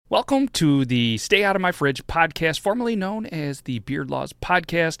Welcome to the Stay Out of My Fridge podcast, formerly known as the Beard Laws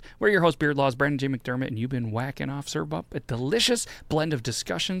Podcast. We're your host, Beard Laws, Brandon J. McDermott, and you've been whacking off Serve Up, a delicious blend of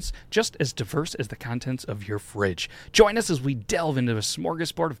discussions just as diverse as the contents of your fridge. Join us as we delve into a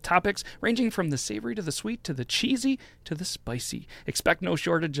smorgasbord of topics ranging from the savory to the sweet to the cheesy to the spicy. Expect no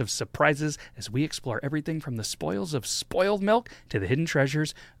shortage of surprises as we explore everything from the spoils of spoiled milk to the hidden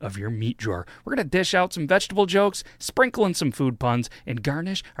treasures of your meat drawer. We're going to dish out some vegetable jokes, sprinkle in some food puns, and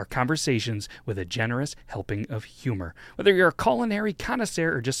garnish our conversations with a generous helping of humor. Whether you're a culinary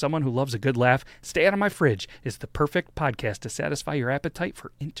connoisseur or just someone who loves a good laugh, Stay Out of My Fridge is the perfect podcast to satisfy your appetite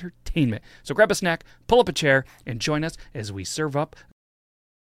for entertainment. So grab a snack, pull up a chair, and join us as we serve up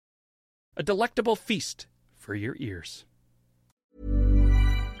a delectable feast for your ears.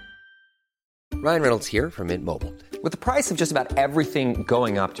 Ryan Reynolds here from Mint Mobile. With the price of just about everything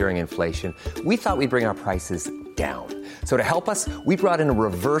going up during inflation, we thought we'd bring our prices down. So to help us, we brought in a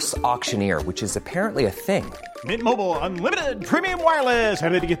reverse auctioneer, which is apparently a thing. Mint Mobile Unlimited Premium Wireless. How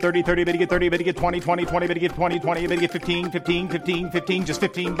to get 30, 30, how to get 30, how to get 20, 20, 20, how to get 20, 20, how to get 15, 15, 15, 15, just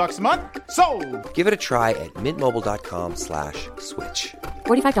 $15 a month? Sold! Give it a try at mintmobile.com/switch.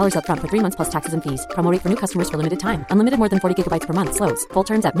 $45 up front for 3 months plus taxes and fees. Promo rate for new customers for limited time. Unlimited more than 40 gigabytes per month. Slows full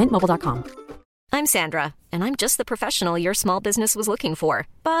terms at mintmobile.com. I'm Sandra, and I'm just the professional your small business was looking for.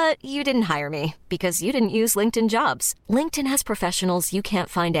 But you didn't hire me because you didn't use LinkedIn Jobs. LinkedIn has professionals you can't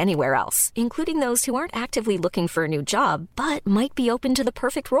find anywhere else, including those who aren't actively looking for a new job, but might be open to the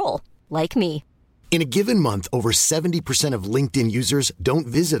perfect role, like me. In a given month, over 70% of LinkedIn users don't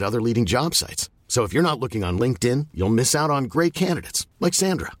visit other leading job sites. So if you're not looking on LinkedIn, you'll miss out on great candidates like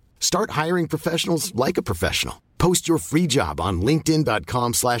Sandra. Start hiring professionals like a professional. Post your free job on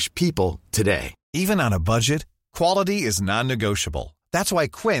linkedin.com/people today. Even on a budget, quality is non-negotiable. That's why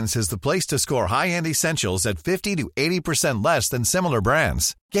Quince is the place to score high-end essentials at 50 to 80% less than similar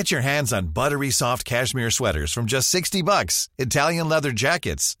brands. Get your hands on buttery soft cashmere sweaters from just $60, Italian leather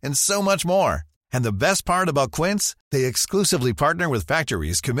jackets, and so much more. And the best part about Quince, they exclusively partner with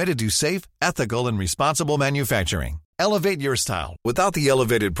factories committed to safe, ethical, and responsible manufacturing. Elevate your style without the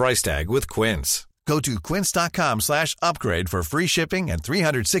elevated price tag with Quince. Go to quince.com/upgrade for free shipping and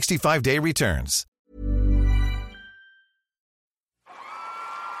 365-day returns.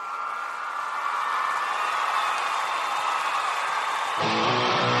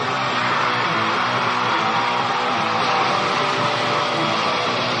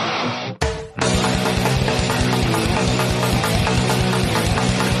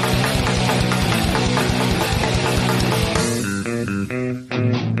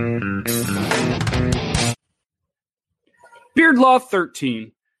 Beard Law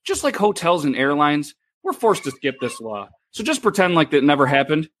 13. Just like hotels and airlines, we're forced to skip this law. So just pretend like that never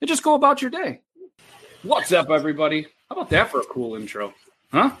happened and just go about your day. What's up, everybody? How about that for a cool intro?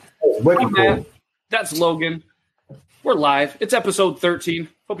 Huh? I'm Matt. That's Logan. We're live. It's episode 13.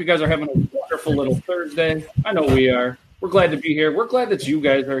 Hope you guys are having a wonderful little Thursday. I know we are. We're glad to be here. We're glad that you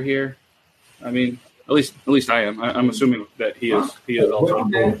guys are here. I mean, at least I am. I'm assuming that he is. He is also.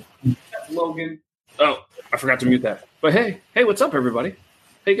 That's Logan. Oh, I forgot to mute that. But hey, what's up, everybody?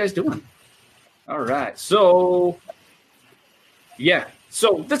 How you guys doing? All right. So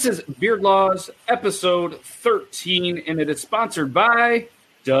this is Beard Laws episode 13, and it is sponsored by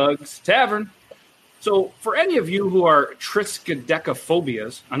Doug's Tavern. So for any of you who are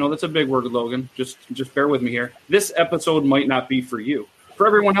triskaidekaphobias, I know that's a big word, Logan. Just bear with me here. This episode might not be for you. For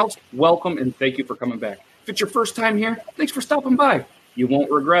everyone else, welcome and thank you for coming back. If it's your first time here, thanks for stopping by. You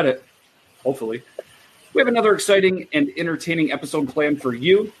won't regret it. Hopefully. We have another exciting and entertaining episode planned for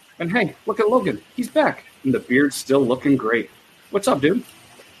you. And hey, look at Logan. He's back. And the beard's still looking great. What's up, dude?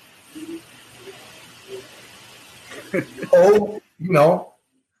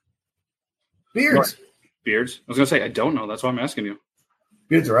 Beards. Beards? I was going to say, I don't know. That's why I'm asking you.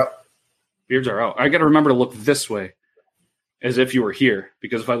 Beards are up. Beards are out. I got to remember to look this way as if you were here.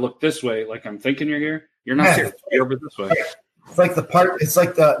 Because if I look this way, like I'm thinking you're here, you're not here. You're over this way. It's like the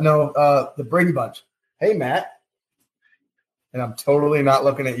Brady Bunch. Hey, Matt. And I'm totally not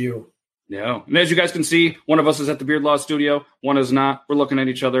looking at you. No. And as you guys can see, one of us is at the Beard Law studio. One is not. We're looking at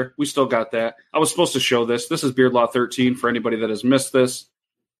each other. We still got that. I was supposed to show this. This is Beard Law 13 for anybody that has missed this.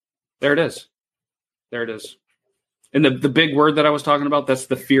 There it is. There it is. And the big word that I was talking about, that's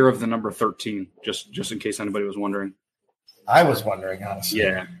the fear of the number 13, just in case anybody was wondering. I was wondering, honestly.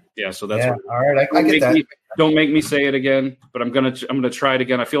 Yeah. So that's all right. I get that. Don't make me say it again, but I'm gonna try it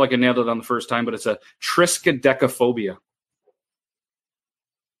again. I feel like I nailed it on the first time, but it's a triskaidekaphobia.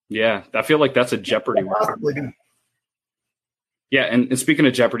 Yeah, I feel like that's a Jeopardy word. Yeah, and speaking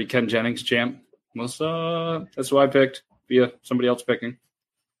of Jeopardy, Ken Jennings, champ. What's up? That's who I picked via somebody else picking.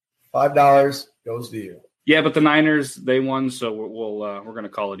 $5 goes to you. Yeah, but the Niners, they won, so we're going to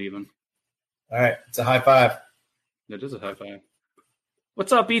call it even. All right. It's a high five. It is a high five.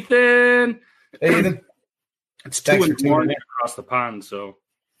 What's up, Ethan? Hey, Ethan. It's 2 in the morning across the pond, so.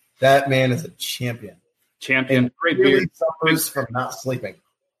 That man is a champion. Champion. Great really beard. Suffers from not sleeping.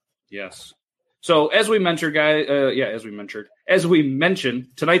 Yes. So as we mentioned, as we mentioned,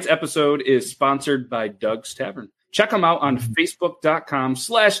 tonight's episode is sponsored by Doug's Tavern. Check them out on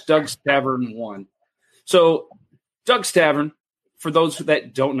Facebook.com/Doug's Tavern 1. So Doug's Tavern, for those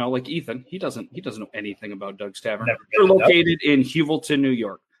that don't know, like Ethan, he doesn't know anything about Doug's Tavern. They're located in Hewelton, New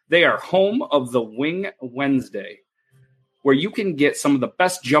York. They are home of the Wing Wednesday, where you can get some of the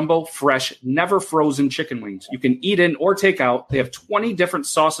best jumbo, fresh, never frozen chicken wings. You can eat in or take out. They have 20 different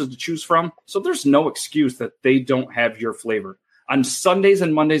sauces to choose from, so there's no excuse that they don't have your flavor. On Sundays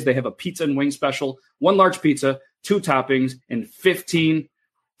and Mondays, they have a pizza and wing special, 1 large pizza, 2 toppings, and 15,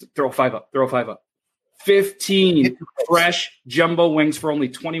 throw 5 up, 15 fresh jumbo wings for only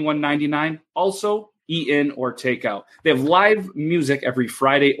 $21.99. Also, eat in or take out. They have live music every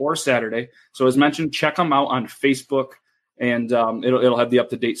Friday or Saturday. So as mentioned, check them out on Facebook, and it'll have the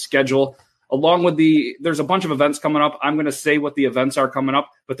up-to-date schedule. Along with there's a bunch of events coming up. I'm going to say what the events are coming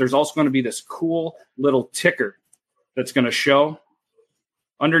up, but there's also going to be this cool little ticker that's going to show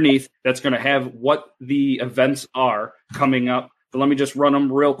underneath that's going to have what the events are coming up. But let me just run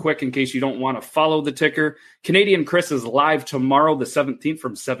them real quick in case you don't want to follow the ticker. Canadian Chris is live tomorrow, the 17th,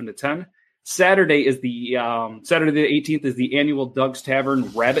 from 7 to 10. Saturday the 18th is the annual Doug's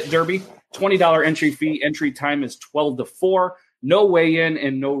Tavern Rabbit Derby. $20 entry fee. Entry time is 12 to 4. No weigh-in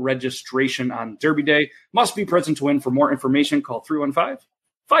and no registration on Derby Day. Must be present to win. For more information, call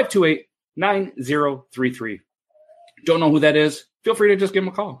 315-528-9033. Don't know who that is? Feel free to just give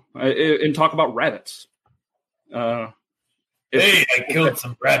them a call and talk about rabbits. I killed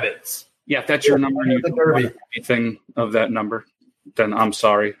some rabbits. Yeah, if that's your number and you don't want anything of that number, then I'm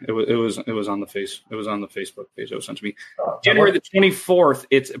sorry. It was on the Facebook page. It was sent to me. January the 24th,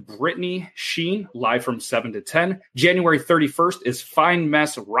 it's Brittany Sheen live from 7 to 10. January 31st is Fine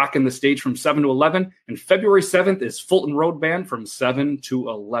Mess rocking the stage from 7 to 11. And February 7th is Fulton Road Band from 7 to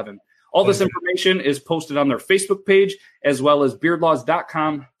 11. All this information is posted on their Facebook page as well as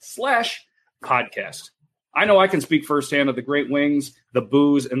beardlaws.com/podcast. I know I can speak firsthand of the great wings, the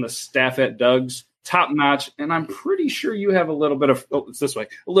booze, and the staff at Doug's. Top notch, and I'm pretty sure you have a little bit of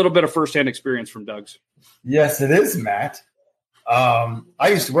firsthand experience from Doug's. Yes, it is, Matt. I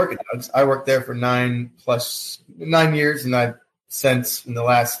used to work at Doug's. I worked there for 9 years, and I've since in the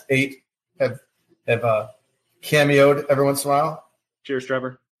last 8 have cameoed every once in a while. Cheers,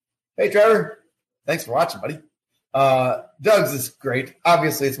 Trevor. Hey, Trevor. Thanks for watching, buddy. Doug's is great.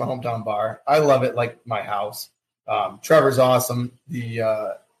 Obviously, it's my hometown bar. I love it like my house. Trevor's awesome.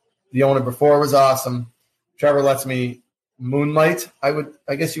 The owner before was awesome. Trevor lets me moonlight, I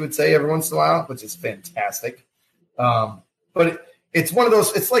guess you would say, every once in a while, which is fantastic. But it's one of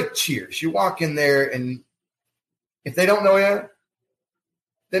those, it's like Cheers. You walk in there, and if they don't know you,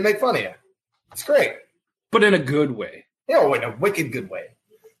 they make fun of you. It's great. But in a good way. In a wicked good way.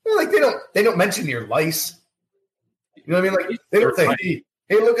 Like they don't mention your lice. You know what I mean? Like they don't say,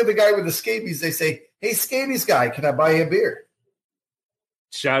 hey, look at the guy with the scabies. They say, hey, scabies guy, can I buy you a beer?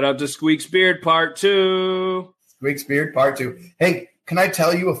 Shout out to Squeak's Beard Part 2. Squeak's Beard Part 2. Hey, can I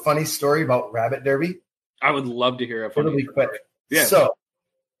tell you a funny story about Rabbit Derby? I would love to hear a funny story. It'll be quick. Yeah. So,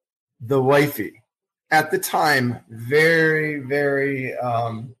 the wifey, at the time, very, very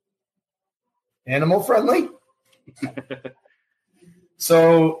animal friendly.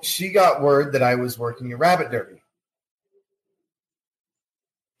 So, she got word that I was working a Rabbit Derby.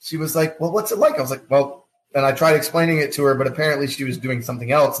 She was like, well, what's it like? I was like, well, and I tried explaining it to her, but apparently she was doing something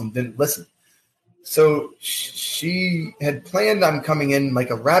else and didn't listen. So she had planned on coming in like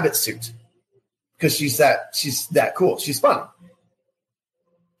a rabbit suit because she's that cool. She's fun.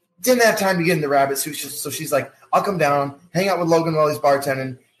 Didn't have time to get in the rabbit suit. So she's like, I'll come down, hang out with Logan while he's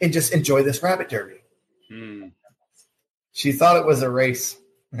bartending, and just enjoy this Rabbit Derby. She thought it was a race.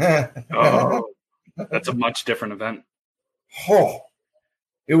 Oh, that's a much different event. Oh,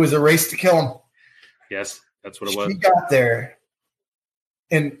 it was a race to kill him. Yes, that's what it was. She got there,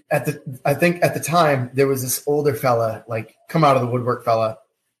 and I think at the time there was this older fella, like come out of the woodwork fella,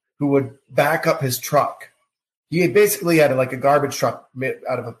 who would back up his truck. He basically had like a garbage truck made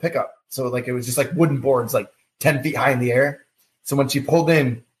out of a pickup, so like it was just like wooden boards, like 10 feet high in the air. So when she pulled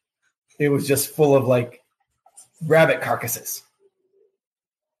in, it was just full of like rabbit carcasses.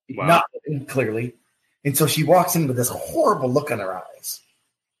 Wow. Not clearly, and so she walks in with this horrible look in her eyes.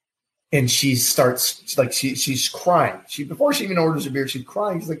 And she starts like she's crying. Before she even orders a beer, she's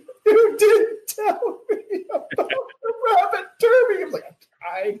crying. She's like, You didn't tell me about the rabbit derby. I'm like,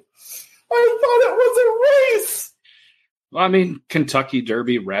 I thought it was a race. Well, I mean, Kentucky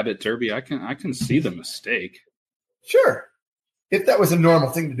Derby, Rabbit Derby. I can see the mistake. Sure. If that was a normal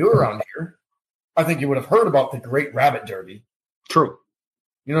thing to do around here, I think you would have heard about the Great Rabbit Derby. True.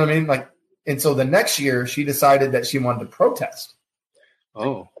 You know what I mean? Like, and so the next year she decided that she wanted to protest.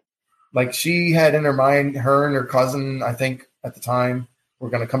 Oh. Like she had in her mind, her and her cousin, I think at the time, were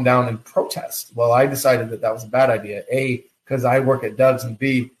going to come down and protest. Well, I decided that was a bad idea. A, because I work at Doug's, and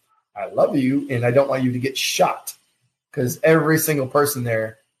B, I love you and I don't want you to get shot because every single person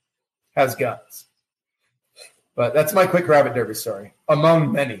there has guns. But that's my quick Rabbit Derby story.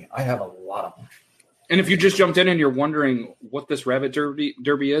 Among many. I have a lot of them. And if you just jumped in and you're wondering what this Rabbit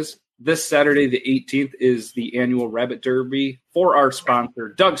Derby is, this Saturday, the 18th, is the annual Rabbit Derby for our sponsor,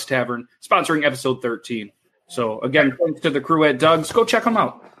 Doug's Tavern, sponsoring episode 13. So, again, thanks to the crew at Doug's. Go check them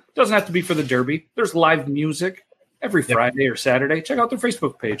out. Doesn't have to be for the Derby. There's live music every Friday or Saturday. Check out their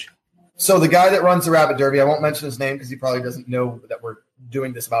Facebook page. So the guy that runs the Rabbit Derby, I won't mention his name because he probably doesn't know that we're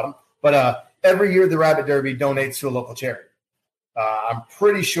doing this about him. But every year the Rabbit Derby donates to a local charity. I'm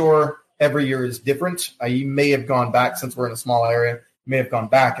pretty sure every year is different. He may have gone back since we're in a small area, may have gone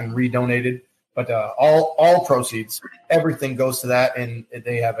back and redonated. But all proceeds, everything goes to that, and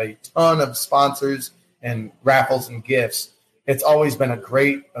they have a ton of sponsors and raffles and gifts. It's always been a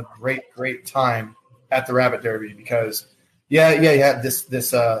great time at the Rabbit Derby because,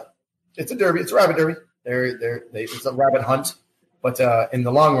 this it's a derby, it's a rabbit derby. It's a rabbit hunt, but in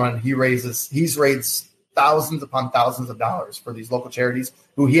the long run, he's raised thousands upon thousands of dollars for these local charities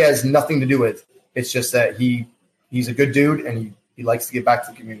who he has nothing to do with. It's just that he's a good dude and he likes to give back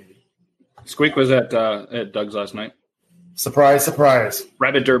to the community. Squeak was at Doug's last night. Surprise, surprise.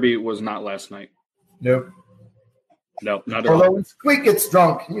 Rabbit Derby was not last night. Nope. No, not at Although all. when Squeak gets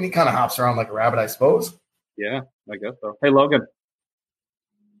drunk, he kind of hops around like a rabbit, I suppose. Yeah, I guess so. Hey, Logan.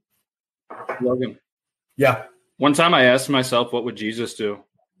 Yeah. One time I asked myself, what would Jesus do?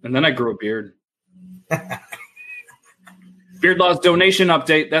 And then I grew a beard. Beard Laws donation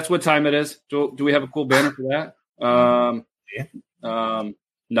update. That's what time it is. Do we have a cool banner for that?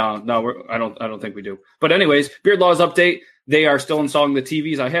 No, I don't think we do. But anyways, Beard Laws update. They are still installing the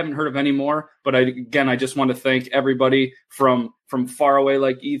TVs. I haven't heard of any more, but I just want to thank everybody from far away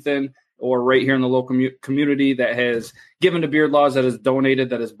like Ethan or right here in the local community that has given to Beard Laws, that has donated,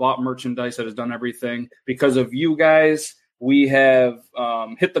 that has bought merchandise, that has done everything. Because of you guys, we have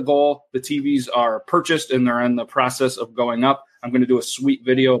hit the goal. The TVs are purchased and they're in the process of going up. I'm going to do a sweet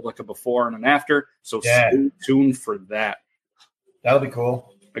video of like a before and an after. So Stay tuned for that. That'll be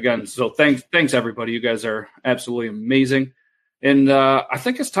cool. Again, so thanks everybody. You guys are absolutely amazing. And I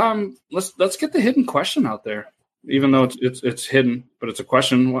think it's time. Let's get the hidden question out there. Even though it's hidden, but it's a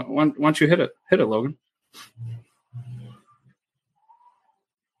question. Why don't you hit it? Hit it, Logan.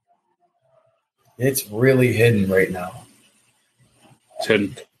 It's really hidden right now. It's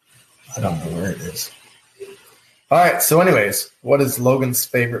hidden. I don't know where it is. All right. So, anyways, what is Logan's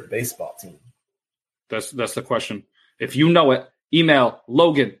favorite baseball team? That's the question. If you know it, email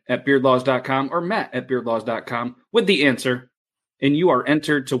Logan@beardlaws.com or Matt@beardlaws.com with the answer, and you are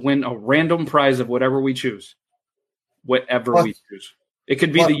entered to win a random prize of whatever we choose. Whatever we choose. It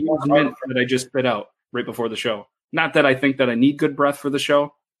could be the used mint that I just spit out right before the show. Not that I think that I need good breath for the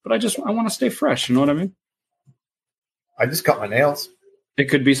show, but I want to stay fresh. You know what I mean? I just cut my nails. It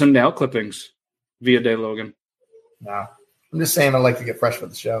could be some nail clippings via Day Logan. Nah, I'm just saying I like to get fresh for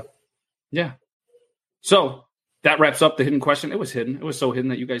the show. Yeah. So that wraps up the hidden question. It was hidden. It was so hidden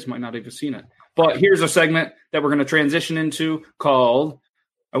that you guys might not have even seen it. But here's a segment that we're going to transition into called,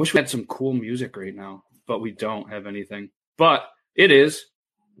 I wish we had some cool music right now, but we don't have anything. But it is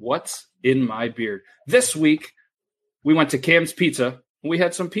What's in My Beard. This week, we went to Cam's Pizza, and we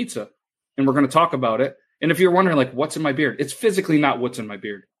had some pizza, and we're going to talk about it. And if you're wondering, like, what's in my beard? It's physically not what's in my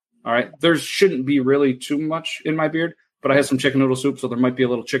beard. All right? There shouldn't be really too much in my beard, but I had some chicken noodle soup, so there might be a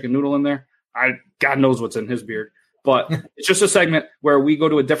little chicken noodle in there. God knows what's in his beard. But it's just a segment where we go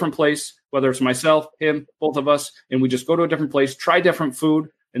to a different place, whether it's myself, him, both of us, and we just go to a different place, try different food.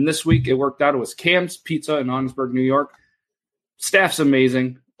 And this week it worked out. It was Cam's Pizza in Ogdensburg, New York. Staff's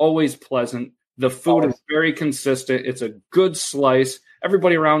amazing, always pleasant. The food is very consistent. It's a good slice.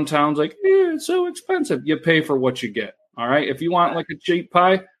 Everybody around town's like, it's so expensive. You pay for what you get. All right. If you want like a cheap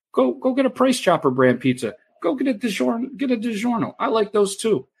pie, go get a Price Chopper brand pizza. Go get a DiGiorno. I like those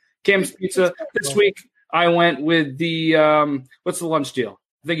too. Cam's Pizza. This week I went with the what's the lunch deal?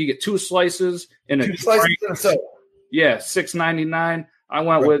 I think you get 2 slices and a soda. Yeah, $6.99. I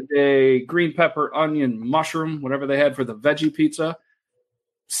went with a green pepper, onion, mushroom, whatever they had for the veggie pizza.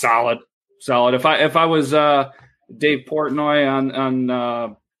 Solid. If I was Dave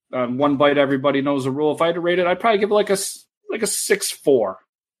Portnoy on One Bite, Everybody Knows the Rule. If I had to rate it, I'd probably give it like a 6.4.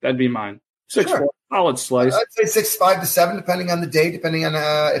 That'd be mine. 6.4. Solid slice. I'd say 6.5 to 7, depending on the day, depending on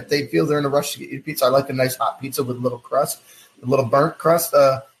if they feel they're in a rush to get you pizza. I like a nice hot pizza with a little crust, a little burnt crust.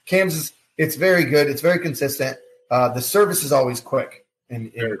 Cam's it's very good. It's very consistent. The service is always quick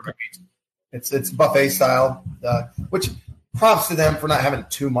in it's buffet style, which props to them for not having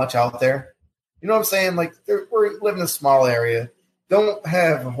too much out there. You know what I'm saying? Like we're living in a small area. Don't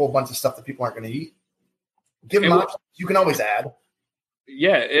have a whole bunch of stuff that people aren't going to eat. Give them options. You can always add.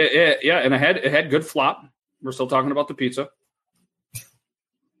 Yeah, and it had good flop. We're still talking about the pizza.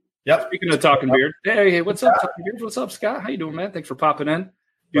 Yep. Speaking of Talking Beard, hey, what's up, Talking Beards? What's up, Scott? How you doing, man? Thanks for popping in. If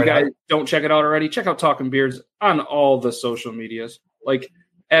you guys don't check it out already, check out Talking Beards on all the social medias, like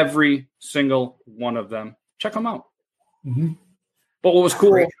every single one of them. Check them out. Mm-hmm. But what was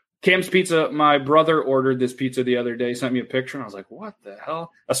cool, Cam's Pizza, my brother ordered this pizza the other day, sent me a picture, and I was like, what the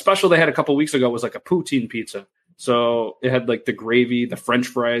hell? A special they had a couple weeks ago was like a poutine pizza. So it had like the gravy, the French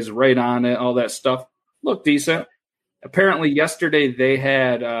fries right on it, all that stuff. Looked decent. Apparently yesterday they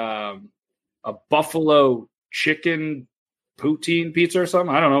had a buffalo chicken poutine pizza or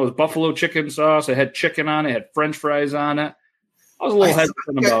something. I don't know. It was buffalo chicken sauce. It had chicken on it. It had French fries on it. I was a little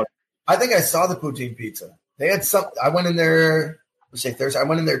hesitant about it. I think I saw the poutine pizza. They had something. I went in there, let's say Thursday. I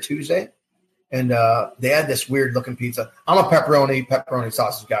went in there Tuesday, and they had this weird looking pizza. I'm a pepperoni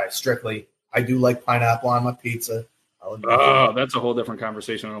sausage guy, strictly. I do like pineapple on my pizza. Oh, that's a whole different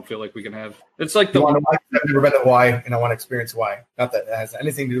conversation. I don't feel like we can have. It's like I've never been to Hawaii, and I want to experience Hawaii. Not that it has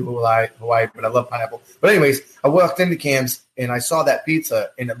anything to do with Hawaii, but I love pineapple. But anyways, I walked into Cam's, and I saw that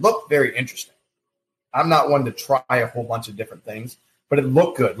pizza, and it looked very interesting. I'm not one to try a whole bunch of different things, but it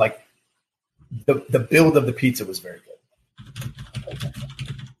looked good. Like the build of the pizza was very good.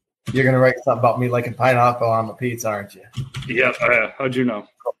 You're going to write something about me liking pineapple on my pizza, aren't you? Yeah. How'd you know?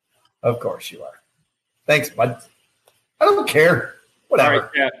 Of course you are. Thanks, bud. I don't care. Whatever. All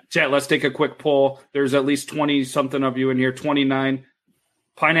right, chat, let's take a quick poll. There's at least 20-something of you in here, 29.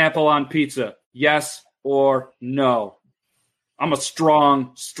 Pineapple on pizza, yes or no? I'm a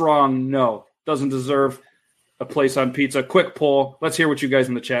strong no. Doesn't deserve a place on pizza. Quick poll. Let's hear what you guys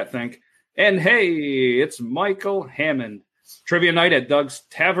in the chat think. And hey, it's Michael Hammond. Trivia night at Doug's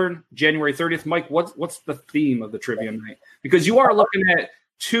Tavern, January 30th. Mike, what's the theme of the trivia night? Because you are looking at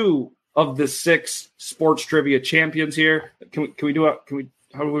 2 of the 6 sports trivia champions here.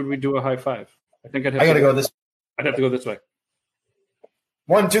 How would we do a high five? I think I'd have to go this way.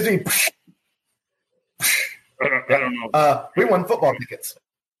 1, 2, 3. I don't know. We won football tickets.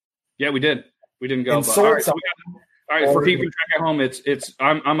 Yeah, we did. We didn't go. But, all right, for keeping track at home, it's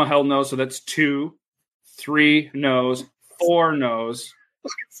I'm a hell no, so that's 2, 3 no's, 4 no's,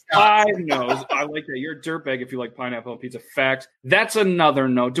 5 no's. I like that. You're a dirtbag if you like pineapple on pizza. Fact. That's another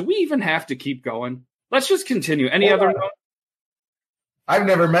no. Do we even have to keep going? Let's just continue. Any other no? I've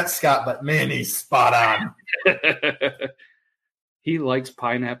never met Scott, but man, he's spot on. He likes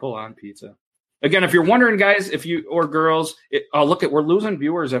pineapple on pizza. Again, if you're wondering, guys, if you or girls, we're losing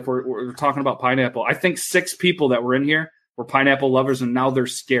viewers if we're talking about pineapple. I think 6 people that were in here were pineapple lovers, and now they're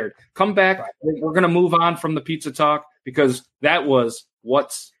scared. Come back. We're going to move on from the pizza talk because that was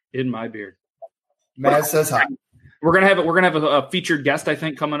what's in my beard. Matt says hi. We're gonna have a featured guest, I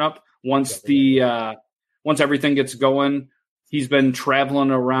think, coming up once everything gets going. He's been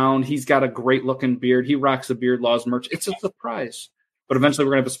traveling around. He's got a great looking beard. He rocks the Beard Laws merch. It's a surprise, but eventually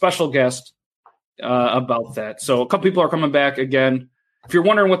we're gonna have a special guest about that. So a couple people are coming back again. If you're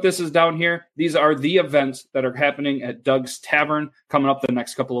wondering what this is down here, these are the events that are happening at Doug's Tavern coming up the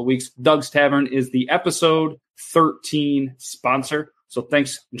next couple of weeks. Doug's Tavern is the episode 13 sponsor. So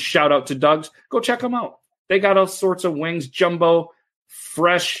thanks and shout out to Doug's. Go check them out. They got all sorts of wings, jumbo,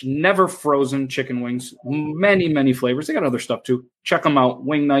 fresh, never frozen chicken wings, many, many flavors. They got other stuff too. Check them out.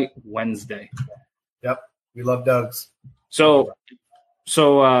 Wing Night Wednesday. Yep. We love Doug's. So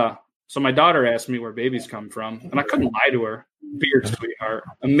my daughter asked me where babies come from, and I couldn't lie to her. Beards, sweetheart.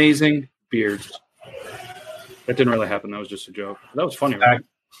 Amazing beards. That didn't really happen. That was just a joke. That was funny, right?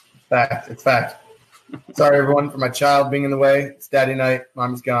 Fact. It's fact. Sorry, everyone, for my child being in the way. It's daddy night.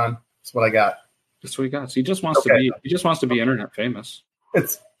 Mom's gone. That's what I got. That's what he got. So he just wants to be internet famous.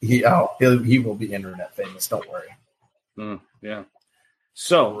 He will be internet famous. Don't worry. Yeah.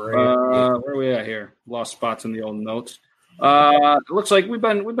 So where are we at here? Lost spots in the old notes. It looks like we've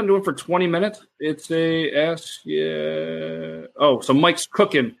been doing for 20 minutes. It's so Mike's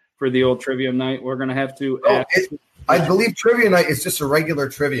cooking for the old trivia night. We're gonna have to. I believe trivia night is just a regular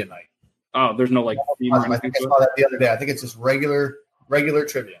trivia night. Oh, there's no like theme or I think I saw that the other day. I think it's just regular regular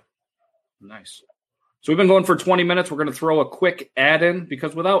trivia. Nice. So we've been going for 20 minutes. We're going to throw a quick ad in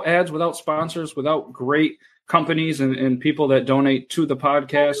because without ads, without sponsors, without great companies and people that donate to the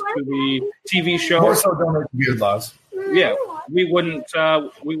podcast, to the TV show. More so donate to Beard Laws. Yeah, we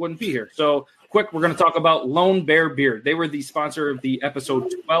wouldn't be here. So quick, we're going to talk about Lone Bear Beard. They were the sponsor of the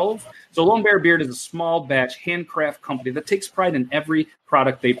episode 12. So Lone Bear Beard is a small batch handcraft company that takes pride in every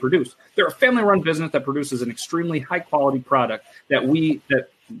product they produce. They're a family-run business that produces an extremely high-quality product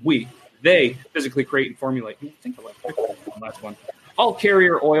they physically create and formulate. I think I like the last one. All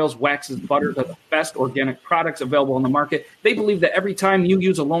carrier oils, waxes, butters are the best organic products available on the market. They believe that every time you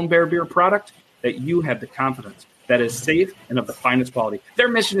use a Lone Bear Beer product, that you have the confidence that is safe and of the finest quality. Their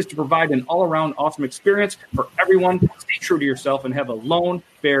mission is to provide an all-around awesome experience for everyone. Stay true to yourself and have a Lone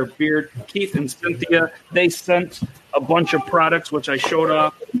Bear Beard. Keith and Cynthia, they sent a bunch of products, which I showed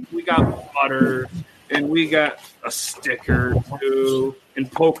off. We got butters, and we got a sticker, too, and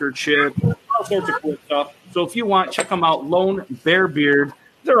poker chip, all sorts of cool stuff. So if you want, check them out, Lone Bear Beard.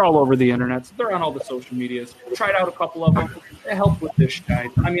 They're all over the internet. They're on all the social medias. Tried out a couple of them. They help with this guy.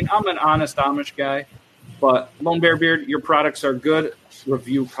 I mean, I'm an honest Amish guy, but Lone Bear Beard, your products are good.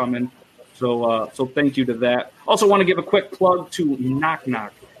 Review coming. So thank you to that. Also want to give a quick plug to Knock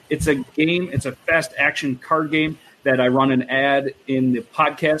Knock. It's a game. It's a fast action card game that I run an ad in the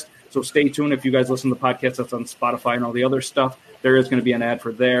podcast. So stay tuned. If you guys listen to the podcast that's on Spotify and all the other stuff, there is going to be an ad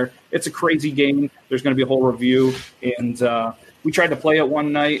for there. It's a crazy game. There's going to be a whole review. And we tried to play it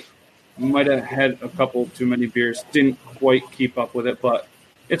one night. Might have had a couple too many beers. Didn't quite keep up with it, but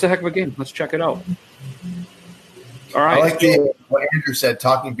it's a heck of a game. Let's check it out. All right. I like what Andrew said,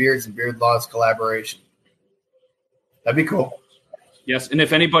 Talking Beards and Beard Laws collaboration. That'd be cool. Yes, and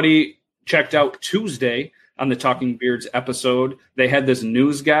if anybody checked out Tuesday on the Talking Beards episode, they had this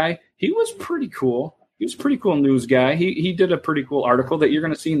news guy. He was pretty cool. He was a pretty cool news guy. He did a pretty cool article that you're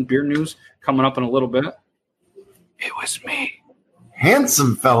going to see in Beer News coming up in a little bit. It was me.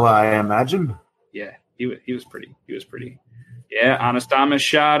 Handsome fella, I imagine. Yeah, he was pretty. Yeah, Honest Amish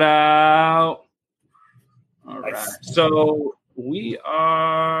shout out. All right. So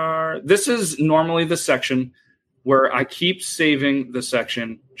this is normally the section where I keep saving the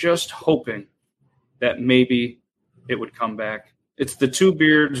section, just hoping that maybe it would come back. It's the Two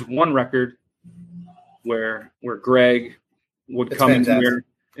Beards, One Record, where Greg would come in here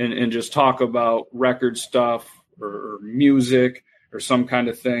and just talk about record stuff or music or some kind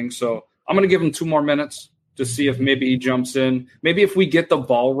of thing. So I'm going to give him 2 more minutes to see if maybe he jumps in. Maybe if we get the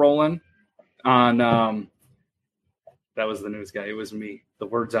ball rolling on that was the news guy. It was me. The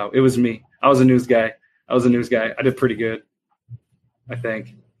word's out. It was me. I was a news guy. I did pretty good, I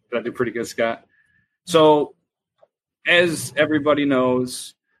think. Did I do pretty good, Scott? So as everybody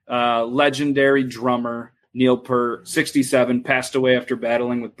knows, legendary drummer Neil Peart, 67, passed away after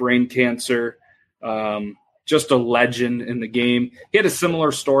battling with brain cancer. Just a legend in the game. He had a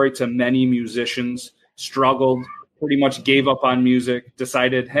similar story to many musicians, struggled, pretty much gave up on music,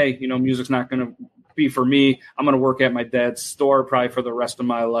 decided, hey, music's not going to be for me. I'm going to work at my dad's store probably for the rest of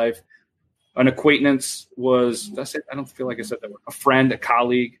my life. An acquaintance was, I don't feel like I said that word, a friend, a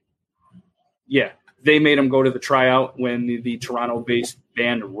colleague. Yeah, they made him go to the tryout when the Toronto-based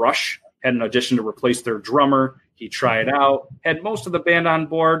band Rush had an audition to replace their drummer. He tried out, had most of the band on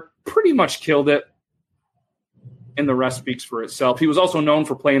board, pretty much killed it, and the rest speaks for itself. He was also known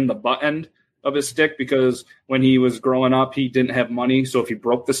for playing the butt end of his stick because when he was growing up, he didn't have money, so if he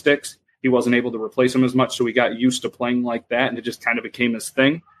broke the sticks, he wasn't able to replace them as much, so he got used to playing like that, and it just kind of became his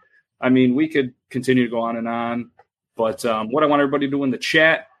thing. I mean, we could continue to go on, but what I want everybody to do in the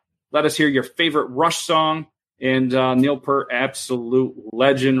chat, let us hear your favorite Rush song. And Neil Peart, absolute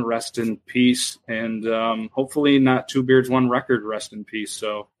legend, rest in peace. And hopefully not Two Beards, One Record, rest in peace.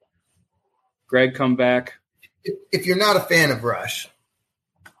 So, Greg, come back. If you're not a fan of Rush,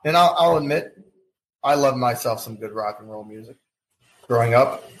 and I'll admit, I love myself some good rock and roll music. Growing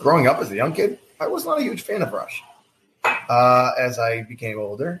up as a young kid, I was not a huge fan of Rush. As I became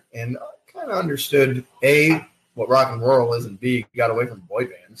older and kind of understood, A, what rock and roll is, and B, got away from boy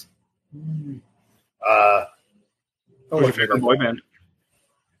bands. What's your favorite boy band?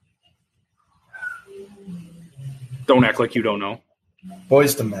 Don't act like you don't know.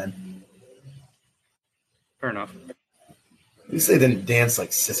 Boys to Men. Fair enough. At least they didn't dance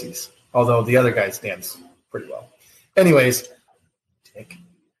like sissies, although the other guys dance pretty well. Anyways, Dick.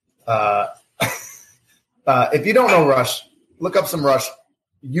 If you don't know Rush, look up some Rush.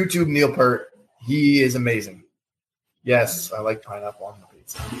 YouTube Neil Peart. He is amazing. Yes, I like pineapple on the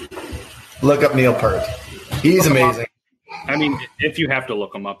pizza. Look up Neil Peart. He's amazing. I mean, if you have to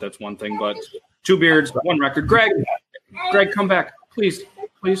look him up, that's one thing. But Two Beards, One Record. Greg, come back. Please.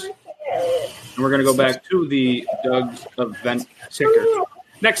 And we're going to go back to the Doug's event ticker.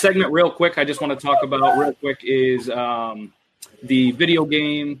 Next segment, real quick, I just want to talk about real quick is the video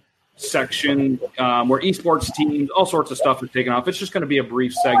game section where esports teams, all sorts of stuff is taken off. It's just going to be a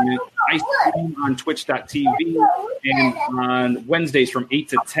brief segment. I stream on twitch.tv, and on Wednesdays from 8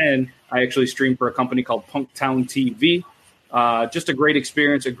 to 10, I actually stream for a company called Punktown TV. Just a great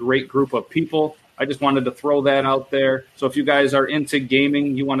experience, a great group of people. I just wanted to throw that out there. So if you guys are into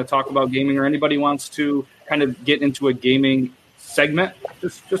gaming, you want to talk about gaming, or anybody wants to kind of get into a gaming segment,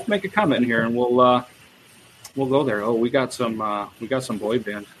 just make a comment in here, and we'll go there. Oh, we got some boy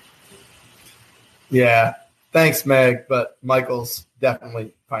band. Yeah, thanks, Meg, but Michael's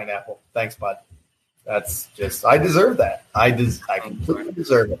definitely pineapple. Thanks, bud. That's just, I deserve that. I completely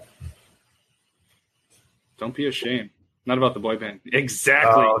deserve it. Don't be ashamed. Not about the boy band.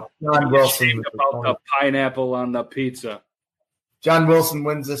 Exactly. John Wilson about the pineapple on the pizza. John Wilson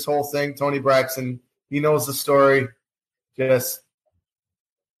wins this whole thing. Tony Braxton, he knows the story. Just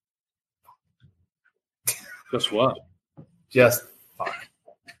what? Just fuck.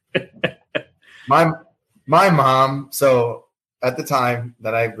 My mom, so at the time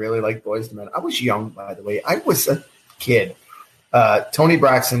that I really liked Boys to Men, I was young, by the way. I was a kid. Tony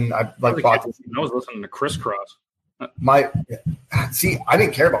Braxton, I bought this. I was listening to Crisscross. I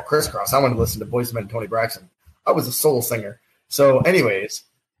didn't care about Crisscross. I wanted to listen to Boys to Men and Tony Braxton. I was a soul singer. So anyways,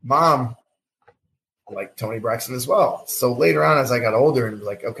 Mom liked Tony Braxton as well. So later on, as I got older and was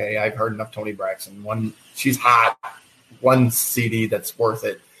like, okay, I've heard enough Tony Braxton. She's hot. One CD that's worth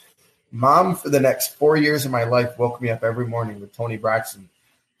it. Mom, for the next 4 years of my life, woke me up every morning with Tony Braxton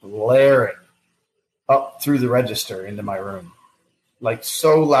blaring up through the register into my room. Like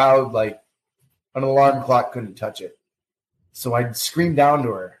so loud, like an alarm clock couldn't touch it. So I'd scream down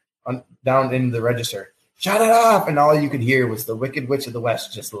to her, down into the register, shut it off. And all you could hear was the Wicked Witch of the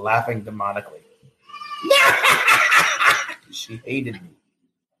West just laughing demonically. She hated me.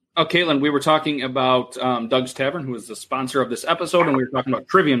 Oh, Caitlin, we were talking about Doug's Tavern, who is the sponsor of this episode, and we were talking about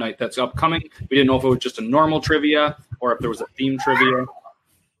trivia night that's upcoming. We didn't know if it was just a normal trivia or if there was a theme trivia.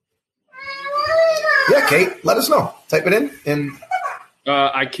 Yeah, Kate, let us know. Type it in. And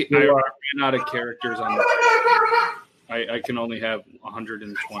I ran out of characters on that. I can only have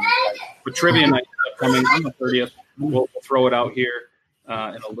 120. But trivia night is upcoming on the 30th. We'll throw it out here in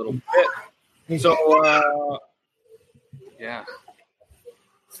a little bit. So, yeah.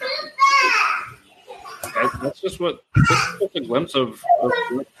 That's just a glimpse of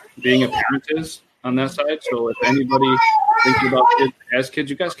what being a parent is on that side. So if anybody thinking about kids as kids,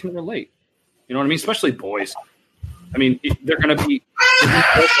 you guys can relate. You know what I mean? Especially boys. I mean, they're going to be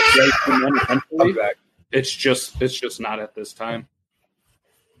eventually. It's just not at this time.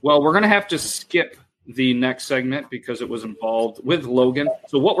 Well, we're going to have to skip the next segment because it was involved with Logan.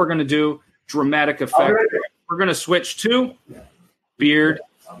 So what we're going to do, dramatic effect, we're going to switch to Beard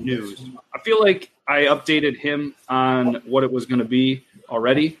News. I feel like I updated him on what it was going to be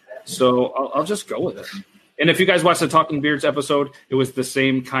already, so I'll just go with it. And if you guys watched the Talking Beards episode, it was the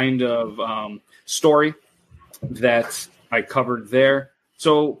same kind of story that I covered there.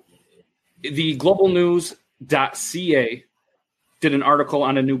 So the globalnews.ca did an article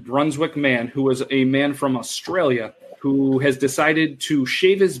on a New Brunswick man who was a man from Australia who has decided to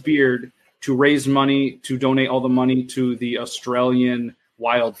shave his beard to raise money to donate all the money to the Australian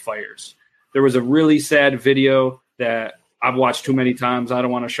wildfires. There was a really sad video that I've watched too many times. I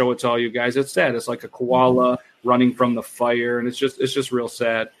don't want to show it to all you guys. It's sad. It's like a koala running from the fire, and it's just real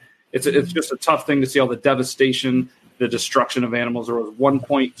sad. It's just a tough thing to see all the devastation, the destruction of animals. There was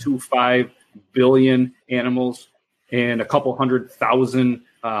 1.25 billion animals and a couple 100,000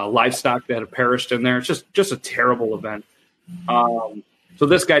 livestock that have perished in there. It's just a terrible event. So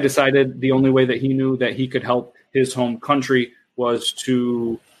this guy decided the only way that he knew that he could help his home country was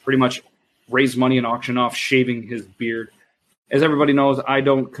to pretty much raise money and auction off shaving his beard. As everybody knows, I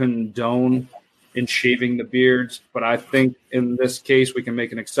don't condone in shaving the beards, but I think in this case we can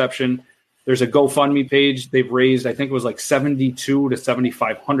make an exception. There's a GoFundMe page. They've raised, I think it was like $7,200 to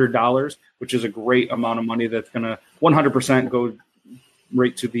 $7,500, which is a great amount of money that's going to 100% go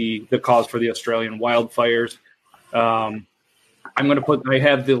right to the cause for the Australian wildfires. I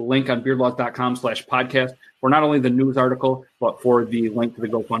have the link on beardlaws.com/podcast for not only the news article, but for the link to the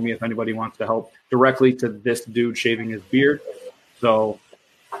GoFundMe if anybody wants to help directly to this dude shaving his beard. So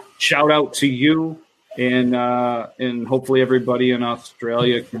shout out to you, and hopefully everybody in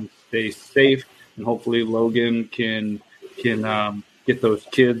Australia can stay safe, and hopefully Logan can get those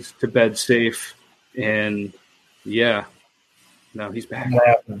kids to bed safe. And yeah, no, he's back.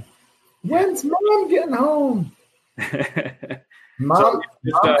 When's Mom getting home? Mom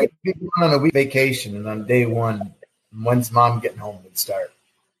could be going on a week vacation, and on day one, when's Mom getting home would start.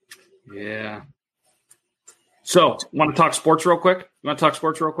 Yeah. So, want to talk sports real quick? You want to talk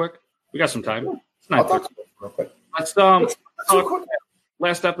sports real quick? We got some time. I'll talk sports real quick. Let's talk.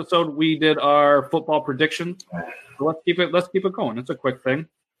 Last episode we did our football prediction. So let's keep it going. It's a quick thing.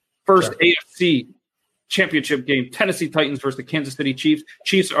 First AFC championship game: Tennessee Titans versus the Kansas City Chiefs.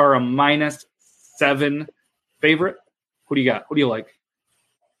 Chiefs are a -7 favorite. Who do you got? Who do you like?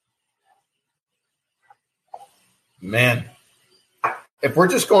 Man, if we're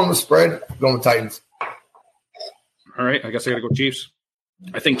just going with spread, I'm going with Titans. All right, I guess I got to go Chiefs.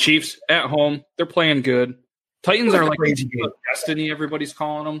 I think Chiefs at home. They're playing good. Titans are like destiny. Everybody's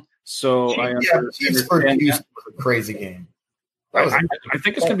calling them. So Chiefs for Chiefs was a crazy game. I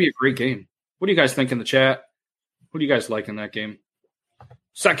think it's going to be a great game. What do you guys think in the chat? Who do you guys like in that game?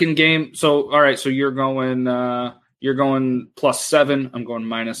 Second game. So all right. So you're going +7. I'm going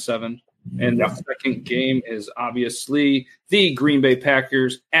 -7. And the second game is obviously the Green Bay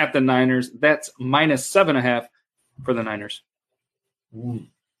Packers at the Niners. That's -7.5 for the Niners. Ooh.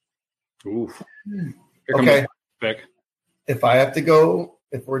 Okay. If I have to go,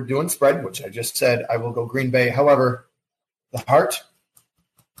 if we're doing spread, which I just said, I will go Green Bay. However, the heart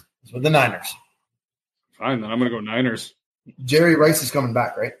is with the Niners. Fine, then I'm going to go Niners. Jerry Rice is coming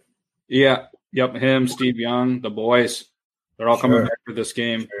back, right? Yeah. Yep. Him, Steve Young, the boys. They're all coming back for this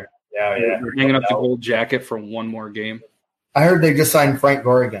game. Sure. Yeah. They're hanging up the gold jacket for one more game. I heard they just signed Frank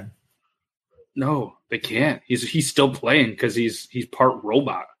Gore again. No, they can't. He's still playing because he's part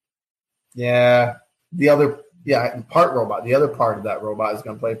robot. Yeah. Part robot. The other part of that robot is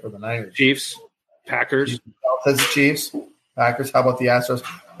going to play for the Niners. Chiefs, Packers. Says the Chiefs, Packers. How about the Astros?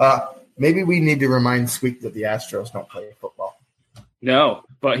 Maybe we need to remind Squeak that the Astros don't play football. No,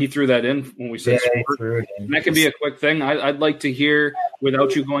 but he threw that in when we said he threw it in. And that could be a quick thing. I'd like to hear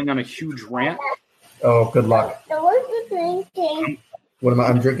without you going on a huge rant. Oh, good luck. What am I?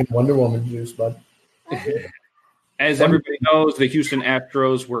 I'm drinking Wonder Woman juice, bud. As everybody knows, the Houston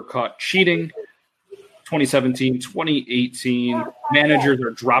Astros were caught cheating. 2017, 2018. Managers are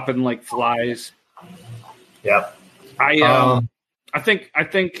dropping like flies. Yep. I think,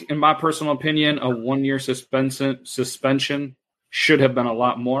 in my personal opinion, a 1-year suspension should have been a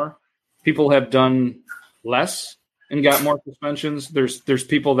lot more. People have done less and got more suspensions. There's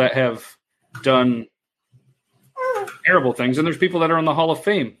people that have done terrible things, and there's people that are in the Hall of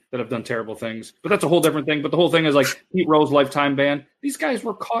Fame that have done terrible things. But that's a whole different thing. But the whole thing is like Pete Rose lifetime ban. These guys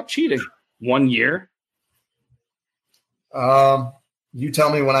were caught cheating. 1 year. You tell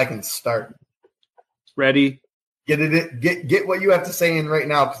me when I can start. Ready? Get what you have to say in right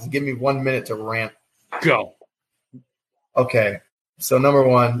now, because give me 1 minute to rant. Go. Okay. So number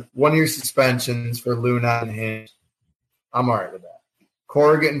 1-year suspensions for Luna and Hinch. I'm all right with that.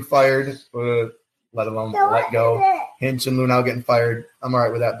 Cora getting fired, let alone let go. Hinch and Luna getting fired. I'm all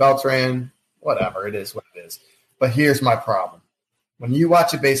right with that. Beltran, whatever. It is what it is. But here's my problem. When you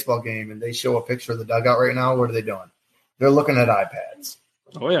watch a baseball game and they show a picture of the dugout right now, what are they doing? They're looking at iPads.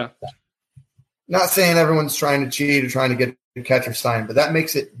 Oh, yeah. Not saying everyone's trying to cheat or trying to get a catcher signed, but that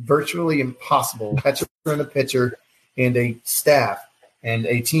makes it virtually impossible. Catcher and a pitcher and a staff and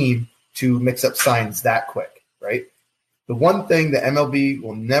a team to mix up signs that quick, right? The one thing that MLB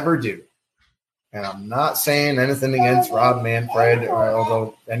will never do, and I'm not saying anything against Rob Manfred,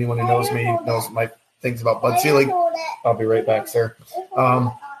 although anyone who knows me knows my things about Bud Selig. I'll be right back, sir.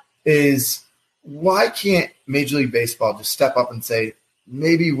 Is why can't Major League Baseball just step up and say,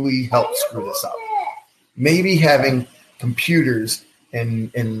 maybe we helped screw this up? Maybe having computers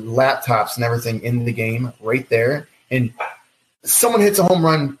and laptops and everything in the game right there, and someone hits a home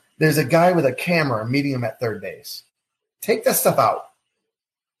run, there's a guy with a camera meeting him at third base. Take that stuff out.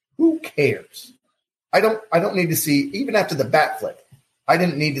 Who cares? I don't need to see, even after the bat flip, I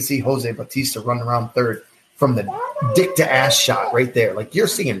didn't need to see Jose Bautista run around third from the dick to ass shot right there. Like, you're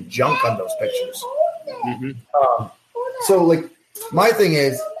seeing junk on those pictures. Mm-hmm. So, like, my thing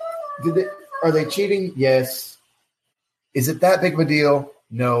is, are they cheating? Yes. Is it that big of a deal?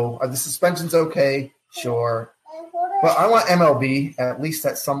 No. Are the suspensions okay? Sure. But I want MLB at least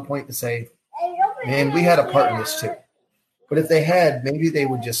at some point to say, man, we had a part in this too. But if they had, maybe they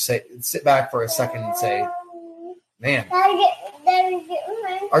would just sit back for a second and say, man,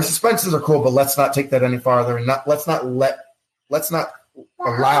 our suspensions are cool, but let's not take that any farther, and let's not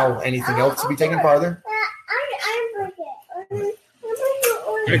allow anything else to be taken farther. I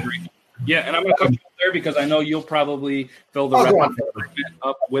agree. Yeah, and I'm going to cut you off there because I know you'll probably fill the rest of the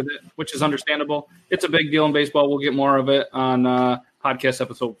up with it, which is understandable. It's a big deal in baseball. We'll get more of it on podcast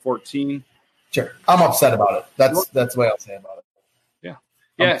episode 14. Sure. I'm upset about it. That's the way I'll say about it.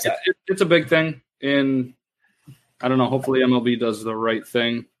 Yeah, it's a big thing. And I don't know. Hopefully MLB does the right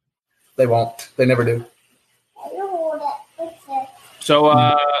thing. They won't. They never do. So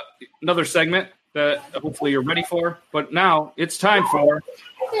another segment that hopefully you're ready for. But now it's time for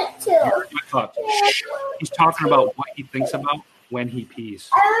my thoughts. He's talking about what he thinks about when he pees.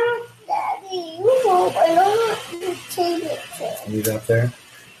 Leave that there.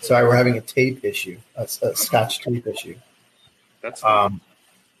 Sorry, we're having a tape issue, a Scotch tape issue. That's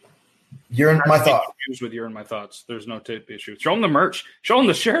you're in my thoughts. With you're in my thoughts. There's no tape issue. Show him the merch. Show him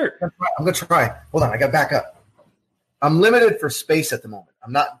the shirt. I'm gonna try. Hold on, I got to back up. I'm limited for space at the moment.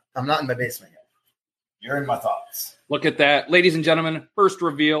 I'm not in my basement yet. You're in my thoughts. Look at that, ladies and gentlemen. First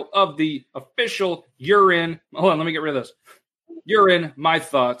reveal of the official You're In. Hold on, let me get rid of this. You're In My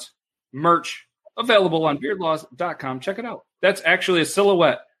Thoughts merch available on beardlaws.com. Check it out. That's actually a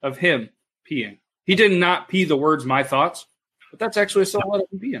silhouette of him peeing. He did not pee the words "my thoughts," but that's actually a silhouette of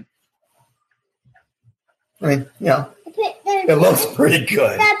him peeing. I mean, it looks pretty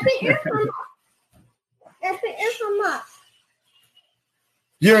good.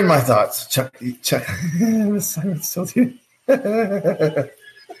 You're in my thoughts. Chuck. Still here.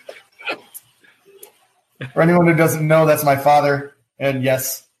 For anyone who doesn't know, that's my father. And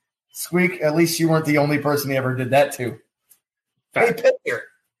yes, Squeak, at least you weren't the only person he ever did that to. Hey, pitcher.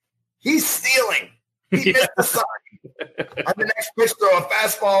 He's stealing. He missed the sign. On the next pitch, throw a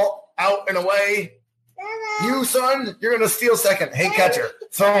fastball out and away. You, son, you're going to steal second. Hey, catcher,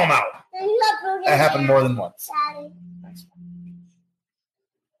 throw him out. That happened more than once.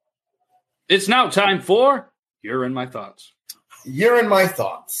 It's now time for You're In My Thoughts. You're in my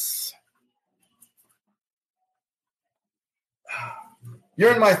thoughts.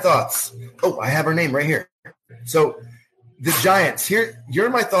 You're in my thoughts. Oh, I have her name right here. So the Giants here. You're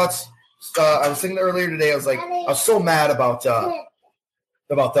in my thoughts. I was thinking earlier today. I was so mad about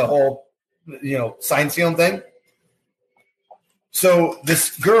the whole, sign stealing thing. So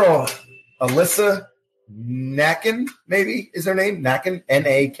this girl, Alyssa Nakken, maybe is her name. Nakken,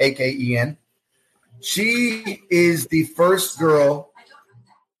 Nakken. She is the first girl.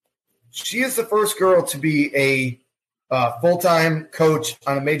 She is the first girl to be a full-time coach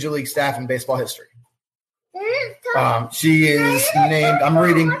on a major league staff in baseball history. She is named. I'm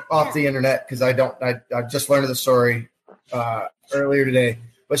reading off the internet because I just learned the story earlier today.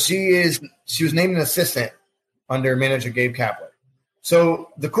 But she was named an assistant under manager Gabe Kapler. So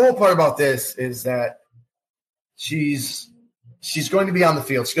the cool part about this is that she's going to be on the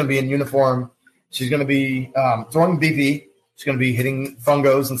field. She's going to be in uniform. She's going to be throwing BP. She's going to be hitting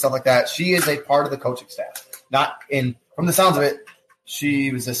fungos and stuff like that. She is a part of the coaching staff. From the sounds of it,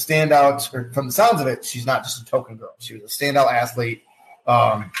 she was a standout. Or from the sounds of it, she's not just a token girl. She was a standout athlete,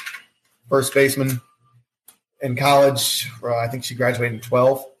 first baseman in college. I think she graduated in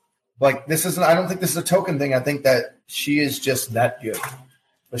 12. I don't think this is a token thing. I think that she is just that good.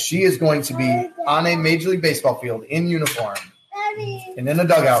 But she is going to be on a Major League Baseball field in uniform and in a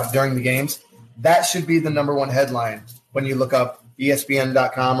dugout during the games. That should be the number one headline when you look up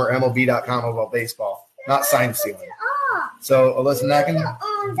ESPN.com or MLB.com about baseball, not sign stealing. So, Alyssa Nakken,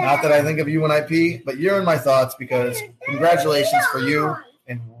 not that I think of you when I pee, but you're in my thoughts because congratulations for you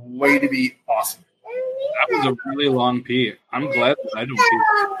and way to be awesome. That was a really long pee. I'm glad that I don't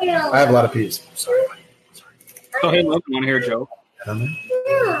pee. I have a lot of pees. Sorry. So, hey, look, you want to hear a joke?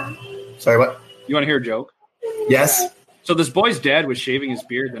 Sorry, what? You want to hear a joke? Yes. So this boy's dad was shaving his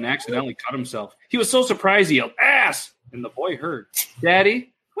beard, then accidentally cut himself. He was so surprised he yelled, "Ass!" And the boy heard.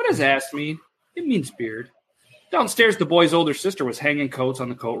 "Daddy, what does ass mean?" "It means beard." Downstairs, the boy's older sister was hanging coats on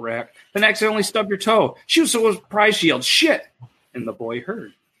the coat rack, then accidentally stubbed her toe. She was so surprised she yelled, "Shit!" And the boy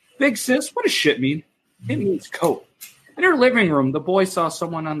heard. "Big sis, what does shit mean?" "It means coat." In her living room, the boy saw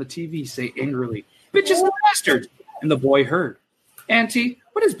someone on the TV say angrily, "Bitches and bastards!" And the boy heard. "Auntie,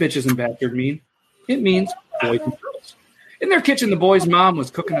 what does bitches and bastard mean?" "It means boys and girls." In their kitchen, the boy's mom was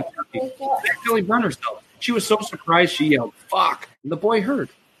cooking a turkey. She accidentally burned herself. She was so surprised she yelled, "Fuck!" And the boy heard.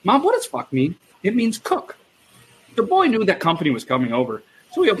 "Mom, what does fuck mean?" "It means cook." The boy knew that company was coming over,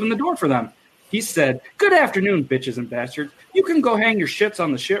 so he opened the door for them. He said, "Good afternoon, bitches and bastards. You can go hang your shits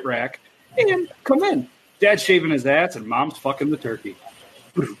on the shit rack and come in." Dad's shaving his ass and mom's fucking the turkey.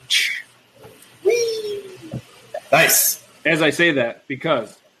 Nice. As I say that,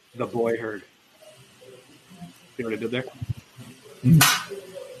 because the boy heard. See what I did there?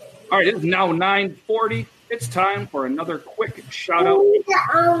 All right, it is now 9:40. It's time for another quick shout-out.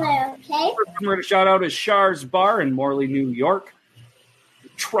 First I'm going to shout out is Char's Bar in Morley, New York.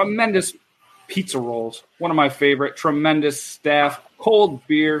 Tremendous pizza rolls. One of my favorite. Tremendous staff. Cold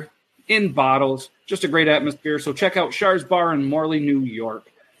beer. in bottles. Just a great atmosphere. So check out Char's Bar in Morley, New York.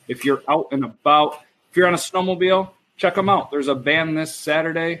 If you're out and about, if you're on a snowmobile, check them out. There's a band this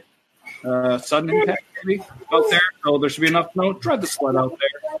Saturday, Sudden Impact, maybe, out there. So there should be enough snow. Tread the sled out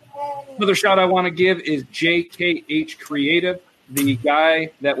there. Another shout I want to give is JKH Creative, the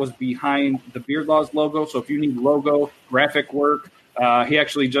guy that was behind the Beard Laws logo. So if you need logo, graphic work, he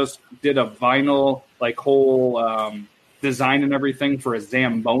actually just did a vinyl, whole design and everything for a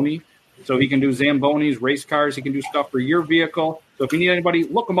Zamboni. So he can do Zambonis, race cars. He can do stuff for your vehicle. So if you need anybody,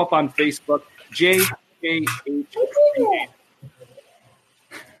 look him up on Facebook, JKH Creative.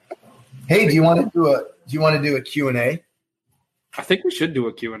 Hey, do you want to do a Q&A? I think we should do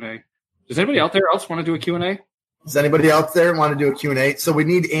a Q&A. Does anybody out there else want to do a Q&A? Does anybody out there want to do a Q&A? So we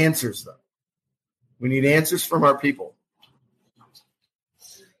need answers, though. We need answers from our people.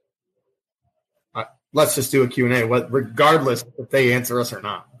 Let's just do a Q&A, regardless if they answer us or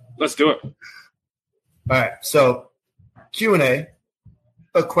not. Let's do it. All right. So Q&A,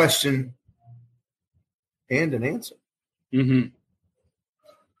 a question, and an answer. Mm-hmm.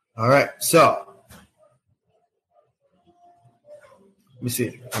 All right. So let me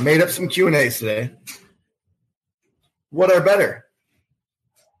see. I made up some Q&As today. What are better?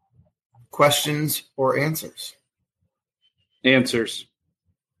 Questions or answers? Answers.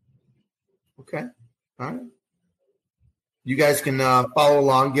 Okay. All right. You guys can follow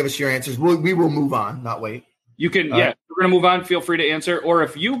along. Give us your answers. We will move on, not wait. You can, we're going to move on. Feel free to answer. Or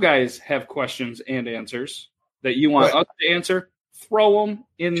if you guys have questions and answers that you want us to answer, throw them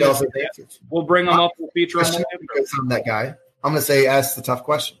in the answers. We'll bring them up. We'll feature them. Because I'm that guy. I'm going to say ask the tough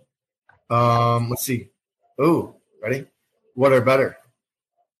question. Let's see. Ooh, ready? What are better?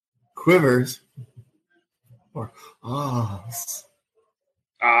 Quivers or ahs?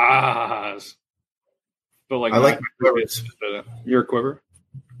 Ahs. But I like my quivers. You're a quiver?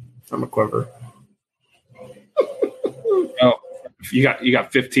 I'm a quiver. Oh, you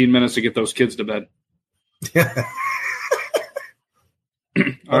got 15 minutes to get those kids to bed.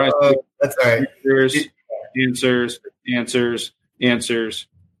 All right. That's all right. Answers,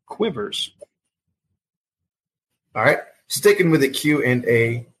 quivers. All right. Sticking with the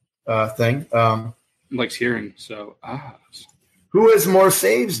Q&A thing. Likes hearing, so ahs. Who has more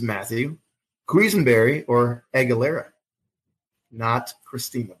saves, Matthew? Quisenberry or Aguilera? Not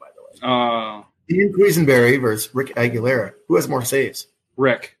Christina, by the way. Ian Quisenberry versus Rick Aguilera. Who has more saves?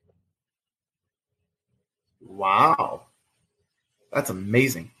 Rick. Wow. That's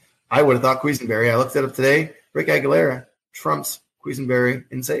amazing. I would have thought Quisenberry. I looked it up today. Rick Aguilera trumps Quisenberry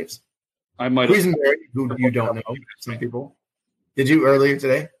in saves. I might have. Quisenberry, who you don't know, some people. Did you earlier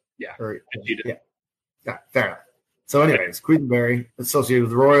today? Yeah. You did. Yeah, fair enough. So anyways, Quisenberry associated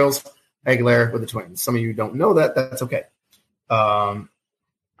with the Royals, Aguilera with the Twins. Some of you don't know that. That's okay.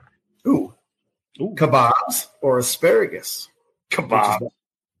 Ooh. Kebabs or asparagus? Kebabs.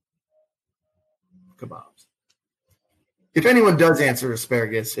 Kebabs. If anyone does answer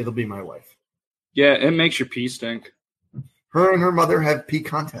asparagus, it'll be my wife. Yeah, it makes your pee stink. Her and her mother have pee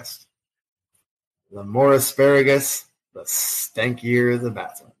contest. The more asparagus, the stankier the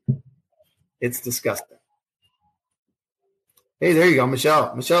bathroom. It's disgusting. Hey, there you go,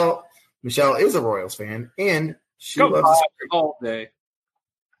 Michelle. Michelle is a Royals fan, and she loves asparagus all day.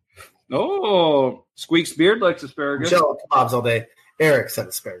 Oh, Squeak's beard likes asparagus. Michelle kebabs all day. Eric said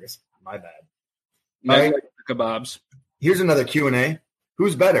asparagus. My bad. I like the kebabs. Here's another Q&A.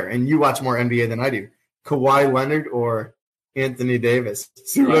 Who's better? And you watch more NBA than I do. Kawhi Leonard or Anthony Davis?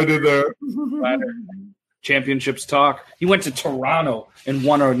 See what I did there? Championships talk. He went to Toronto and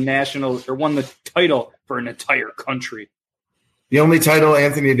won the title for an entire country. The only title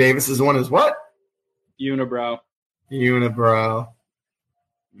Anthony Davis has won is what? Unibrow.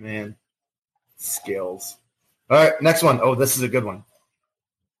 Man. Skills. All right, next one. Oh, this is a good one.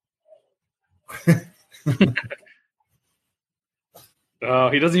 He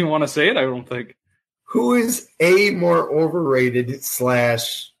doesn't even want to say it, I don't think. Who is A, more overrated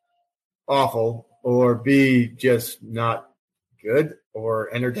 / awful, or B, just not good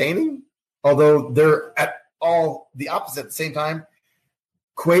or entertaining? Although they're at all the opposite at the same time.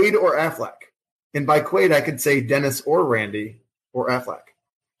 Quaid or Affleck? And by Quaid, I could say Dennis or Randy or Affleck.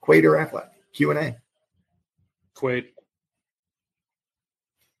 Quaid or Affleck? Q&A. Quaid.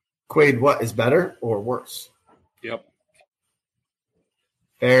 Quaid, what is better or worse? Yep.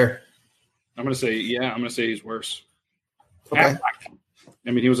 Fair. I'm going to say he's worse. Okay. Affleck.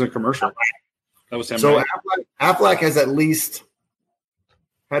 I mean, he was in a commercial. That was him. So right? Affleck has at least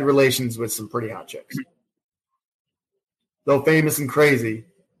had relations with some pretty hot chicks. Though famous and crazy,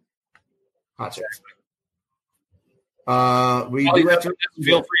 hot chicks. We do have to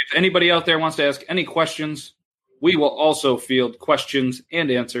feel free. If anybody out there wants to ask any questions, we will also field questions and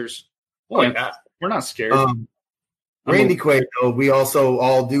answers. We're not scared. Randy Quaid, though, we also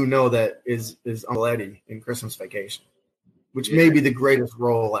all do know that is Uncle Eddie in Christmas Vacation, which may be the greatest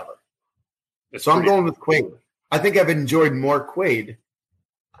role ever. So I'm going with Quaid. I think I've enjoyed more Quaid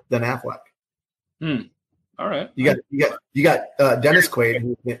than Affleck. All right. You got Dennis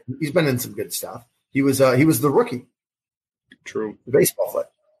Quaid. He's been in some good stuff. He was the Rookie. True. The baseball flick.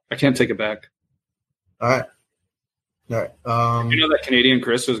 I can't take it back. All right. You know that Canadian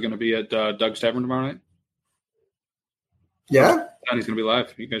Chris is going to be at Doug's Tavern tomorrow night? Yeah? And he's going to be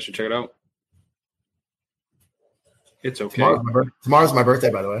live. You guys should check it out. It's okay. Tomorrow's my birthday,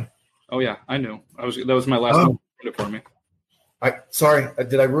 by the way. Oh, yeah. I knew. That was my last one. Put it for me. Sorry.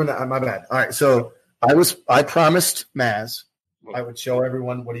 Did I ruin that? My bad. All right. So I promised Maz I would show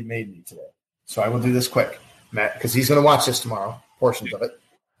everyone what he made me today. So I will do this quick, Matt, because he's going to watch this tomorrow, portions of it.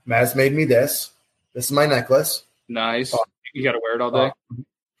 Maz made me this. This is my necklace. Nice. You got to wear it all day?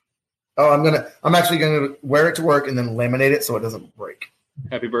 I'm actually going to wear it to work and then laminate it so it doesn't break.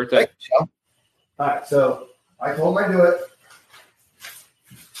 Happy birthday. All right. So I told him I'd do it.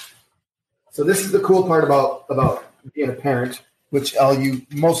 So this is the cool part about being a parent, which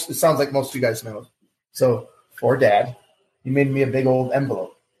it sounds like most of you guys know. So for Dad, he made me a big old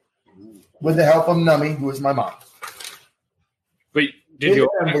envelope with the help of Nummy, who is my mom. But did you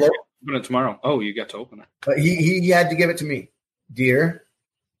open it tomorrow? Oh, you got to open it. But he had to give it to me. Dear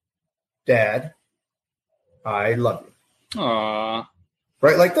Dad, I love you. Aww.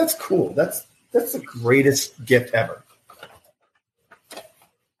 Right? Like, that's cool. That's the greatest gift ever.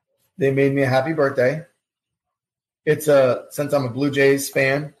 They made me a happy birthday. It's since I'm a Blue Jays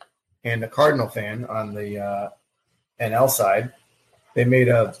fan and a Cardinal fan on the NL side, they made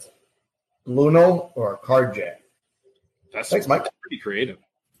a Luno or a card jack. Thanks, Mike. Pretty creative.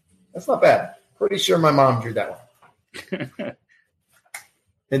 That's not bad. Pretty sure my mom drew that one.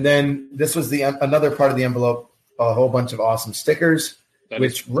 And then this was another part of the envelope, a whole bunch of awesome stickers,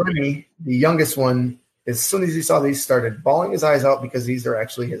 which Remy, the youngest one, as soon as he saw these, started bawling his eyes out because these are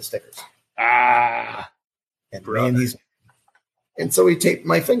actually his stickers. And so he taped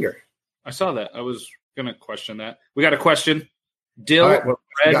my finger. I saw that. I was going to question that. We got a question. Dill,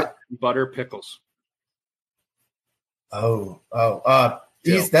 bread, and butter pickles. That's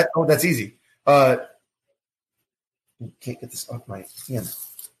easy. Can't get this off my hand.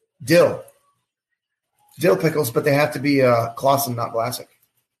 Dill pickles, but they have to be Clausen, not Vlasic.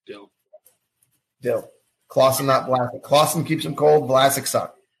 Dill. Clausen, not Vlasic. Clausen keeps them cold. Vlasic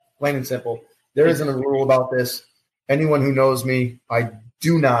suck. Plain and simple. There isn't a rule about this. Anyone who knows me, I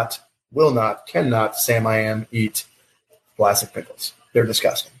do not, will not, cannot, Sam I am, eat Vlasic pickles. They're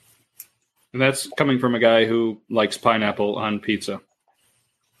disgusting. And that's coming from a guy who likes pineapple on pizza.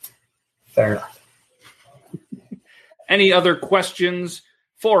 Fair enough. Any other questions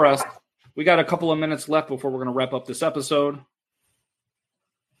for us? We got a couple of minutes left before we're going to wrap up this episode.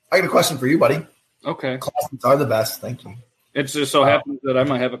 I got a question for you, buddy. Okay. Clausens are the best. Thank you. It just so happens that I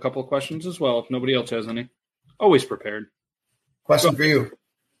might have a couple of questions as well if nobody else has any. Always prepared. Question for you.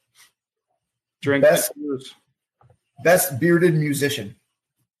 Drink best bearded musician.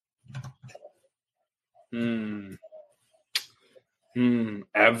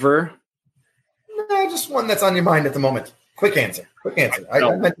 Ever? No, just one that's on your mind at the moment. Quick answer. I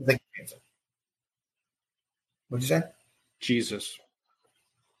meant to think of an answer. What'd you say? Jesus.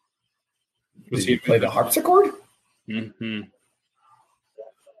 Did he play the harpsichord? Mm-hmm.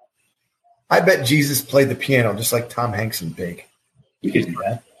 I bet Jesus played the piano just like Tom Hanks in Big.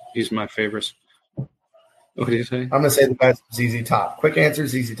 He's my favorite. What do you say? I'm going to say the best ZZ Top. Quick answer,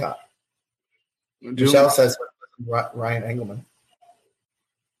 ZZ Top. Michelle says Ryan Engelman.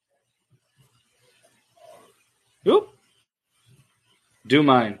 Oop. Do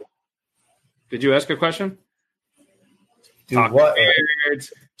mine. Did you ask a question?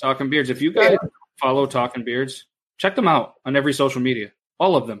 Talking Beards. If you guys follow Talking Beards, check them out on every social media.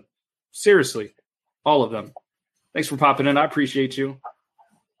 All of them. Seriously. All of them. Thanks for popping in. I appreciate you.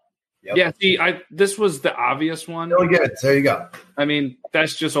 Yep. Yeah, see, this was the obvious one. Really good. There you go. I mean,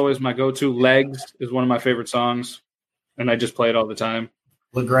 that's just always my go-to. Legs is one of my favorite songs, and I just play it all the time.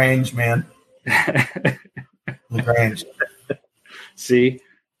 LaGrange, man. LaGrange. See?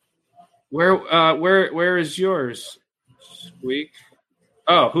 Where is yours? Squeak.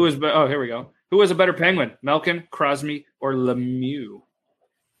 Oh, here we go. Who is a better Penguin? Malkin, Crosby, or Lemieux?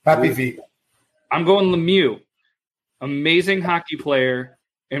 Happy feet. I'm going Lemieux. Amazing hockey player.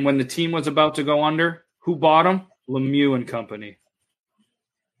 And when the team was about to go under, who bought him? Lemieux and company.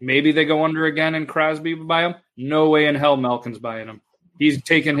 Maybe they go under again and Crosby would buy him. No way in hell Malkin's buying him. He's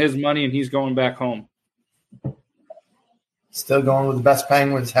taking his money and he's going back home. Still going with the best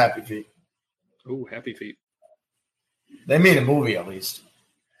Penguins, Happy Feet. Ooh, Happy Feet. They made a movie at least.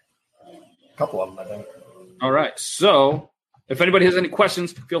 A couple of them, I think. All right. So if anybody has any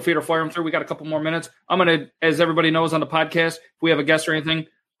questions, feel free to fire them through. We got a couple more minutes. I'm going to, as everybody knows on the podcast, if we have a guest or anything,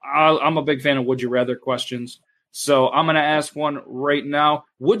 I'm a big fan of Would You Rather questions. So I'm going to ask one right now.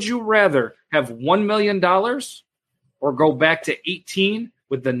 Would you rather have $1 million or go back to 18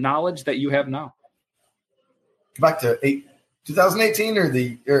 with the knowledge that you have now? Back to 2018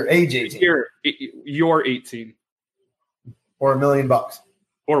 or age 18? You're 18. Or $1 million.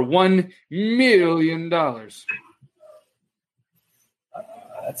 Or $1 million. That's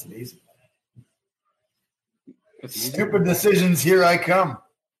an easy one. Stupid decisions, here I come.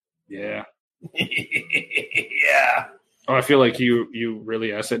 Yeah. Yeah. Oh, I feel like you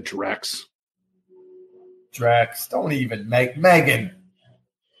really, I said Drex. Drex. Don't even make Megan.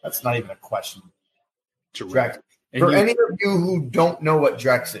 That's not even a question. Drex. For any of you who don't know what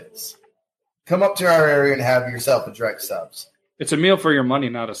Drex is, come up to our area and have yourself a Drex subs. It's a meal for your money,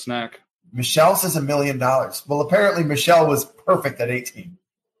 not a snack. Michelle says $1 million. Well, apparently Michelle was perfect at 18.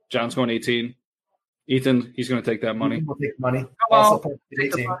 John's going 18. Ethan, he's going to take that money. Will take money. Come also on, perfect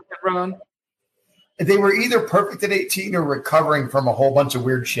take at 18. Run. They were either perfect at 18 or recovering from a whole bunch of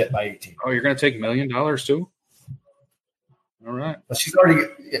weird shit by 18. Oh, you're going to take $1 million too? All right. But she's already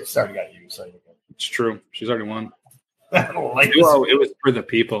got you. So it's true. She's already won. Like well, it was for the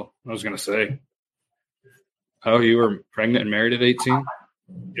people. I was going to say. Oh, you were pregnant and married at 18? You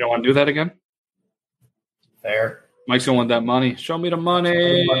don't want to do that again? Fair. Mike's going to want that money. Show me the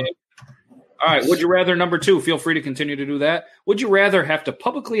money. All right. Would you rather, number 2, feel free to continue to do that. Would you rather have to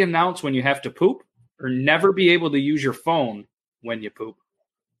publicly announce when you have to poop or never be able to use your phone when you poop?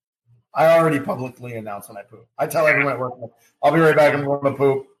 I already publicly announce when I poop. I tell everyone at work, I'll be right back. I'm going to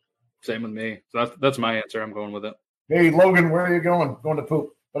poop. Same with me. So that's my answer. I'm going with it. Hey, Logan, where are you going? Going to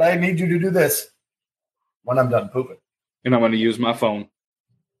poop. But I need you to do this when I'm done pooping. And I'm going to use my phone.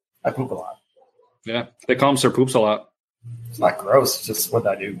 I poop a lot. Yeah. They call him Sir Poops a lot. It's not gross. It's just what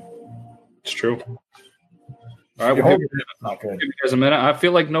I do. It's true. All right. We'll give not good. you guys a minute. I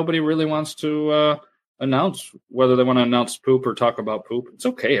feel like nobody really wants to announce whether they want to announce poop or talk about poop. It's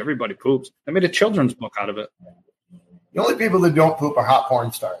okay. Everybody poops. I made a children's book out of it. The only people that don't poop are hot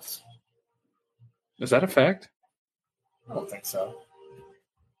porn stars. Is that a fact? I don't think so.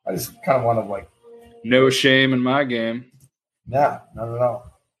 I just kind of want to no shame in my game. Yeah, no.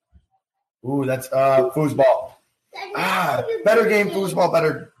 Ooh, that's foosball. Better game,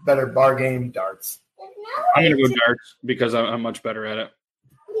 foosball. Better bar game, darts. I'm going to go darts because I'm much better at it.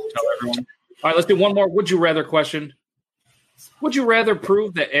 Tell everyone. All right, let's do one more would you rather question. Would you rather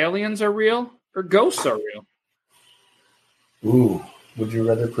prove that aliens are real or ghosts are real? Ooh, would you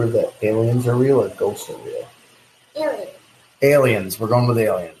rather prove that aliens are real or ghosts are real? Aliens. We're going with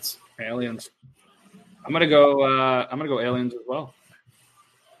aliens. Aliens. I'm gonna go aliens as well.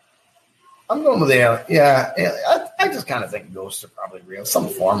 I'm going with aliens. Yeah, I just kind of think ghosts are probably real. Some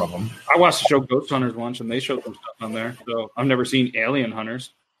form of them. I watched the show Ghost Hunters once, and they showed some stuff on there. So I've never seen Alien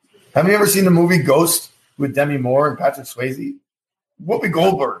Hunters. Have you ever seen the movie Ghost with Demi Moore and Patrick Swayze? Whoopi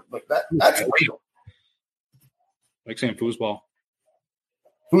Goldberg. That's real. Like saying foosball.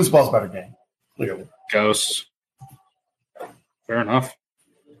 Foosball's better game. Clearly. Ghosts. Fair enough.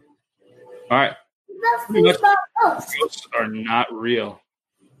 All right. Ghosts are not real.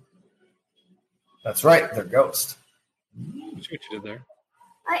 That's right. They're ghosts. See what you did there.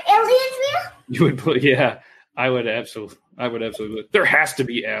 Are aliens real? You would put, yeah. I would absolutely. There has to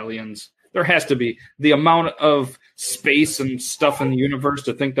be aliens. There has to be. The amount of space and stuff in the universe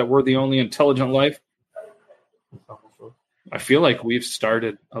to think that we're the only intelligent life. I feel like we've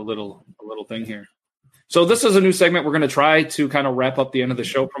started a little thing here. So this is a new segment. We're going to try to kind of wrap up the end of the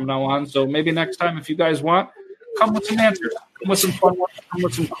show from now on. So maybe next time, if you guys want, come with some answers. Come with some fun ones. Come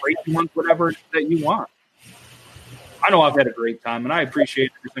with some crazy ones, whatever that you want. I know I've had a great time, and I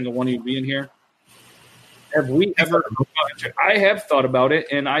appreciate every single one of you being here. Have we ever – I have thought about it,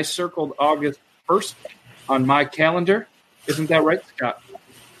 and I circled August 1st on my calendar. Isn't that right, Scott?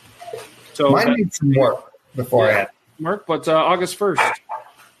 So mine needs some work before I had work, but August 1st,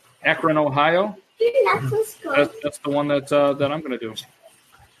 Akron, Ohio. That's the one that I'm going to do.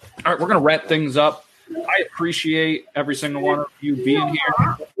 All right, we're going to wrap things up. I appreciate every single one of you being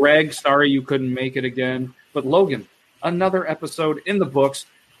here. Greg, sorry you couldn't make it again. But Logan, another episode in the books.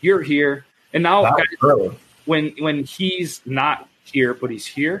 You're here. And now, guys, when he's not here, but he's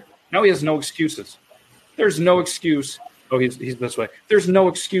here, now he has no excuses. There's no excuse. Oh, he's this way. There's no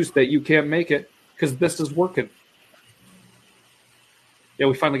excuse that you can't make it because this is working. Yeah,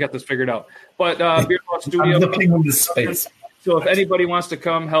 we finally got this figured out. But Beard Law Studio. I'm looking into space. So if anybody wants to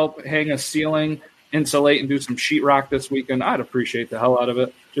come help hang a ceiling, insulate, and do some sheetrock this weekend, I'd appreciate the hell out of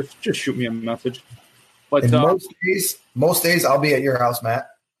it. Just shoot me a message. But And most days I'll be at your house, Matt,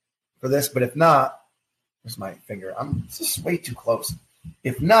 for this. But if not, where's my finger? I'm just way too close.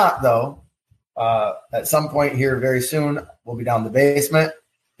 If not, though, at some point here very soon, we'll be down in the basement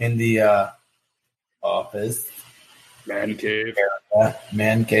in the office. Man cave.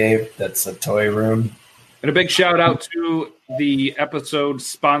 Man cave. That's a toy room. And a big shout out to the episode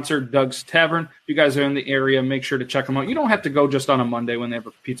sponsor, Doug's Tavern. If you guys are in the area, make sure to check them out. You don't have to go just on a Monday when they have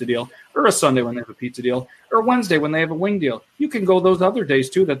a pizza deal, or a Sunday when they have a pizza deal, or a Wednesday when they have a wing deal. You can go those other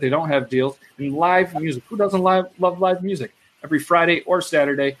days, too, that they don't have deals. And live music. Who doesn't love live music? Every Friday or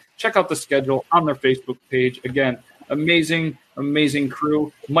Saturday. Check out the schedule on their Facebook page. Again, amazing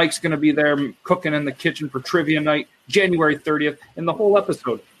crew. Mike's going to be there cooking in the kitchen for trivia night, January 30th. And the whole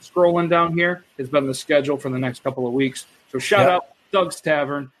episode, scrolling down here, has been the schedule for the next couple of weeks. So shout out Doug's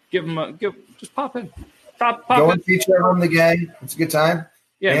Tavern. Just pop in. Pop Go in. and feature on the gang. It's a good time.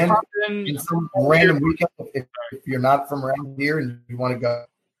 Yeah, and pop in. Some random weekend. If you're not from around here and you want to go,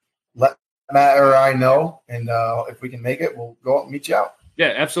 let Matt or I know. And if we can make it, we'll go out and meet you out.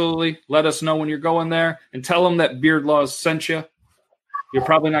 Yeah, absolutely. Let us know when you're going there and tell them that Beard Laws sent you. You're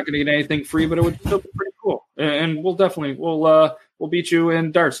probably not going to get anything free, but it would still be pretty cool. And we'll beat you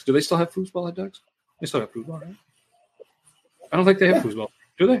in darts. Do they still have foosball at Doug's? They still have foosball, right? I don't think they have foosball.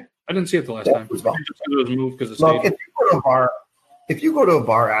 Do they? I didn't see it the last time. Foosball. Just it was moved because of Look, stage. if you go to a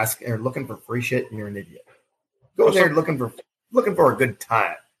bar, ask or looking for free shit, and you're an idiot. Go there looking for a good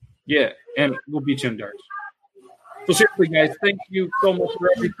time. Yeah, and we'll beat you in darts. So seriously, guys, thank you so much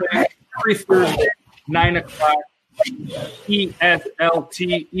for everything. Every Thursday, 9 o'clock,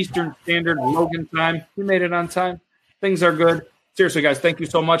 ESLT, Eastern Standard Logan time. We made it on time. Things are good. Seriously, guys, thank you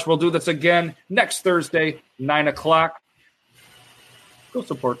so much. We'll do this again next Thursday, 9 o'clock. Go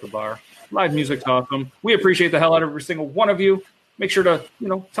support the bar. Live music's awesome. We appreciate the hell out of every single one of you. Make sure to,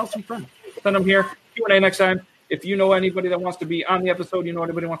 tell some friends. Send them here. Q&A next time. If you know anybody that wants to be on the episode,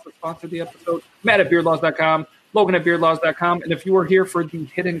 anybody wants to sponsor the episode, Matt at beardlaws.com, Logan at beardlaws.com. And if you were here for the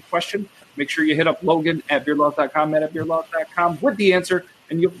hidden question, make sure you hit up Logan at beardlaws.com, Matt at beardlaws.com with the answer,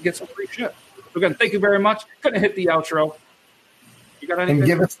 and you'll get some free shit. So again, thank you very much. Couldn't hit the outro. You got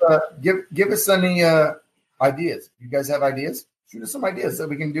anything? And give us any ideas. You guys have ideas? Shoot us some ideas that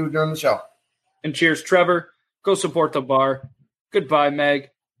we can do during the show. And cheers, Trevor. Go support the bar. Goodbye, Meg.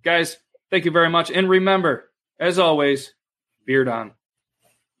 Guys, thank you very much. And remember, as always, beard on.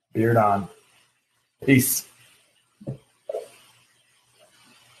 Beard on. Peace.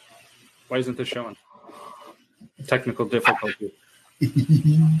 Why isn't this showing? Technical difficulty.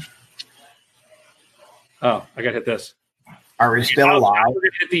 Oh, I got to hit this. Are we still live? We're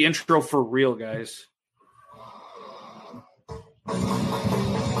going to hit the intro for real, guys.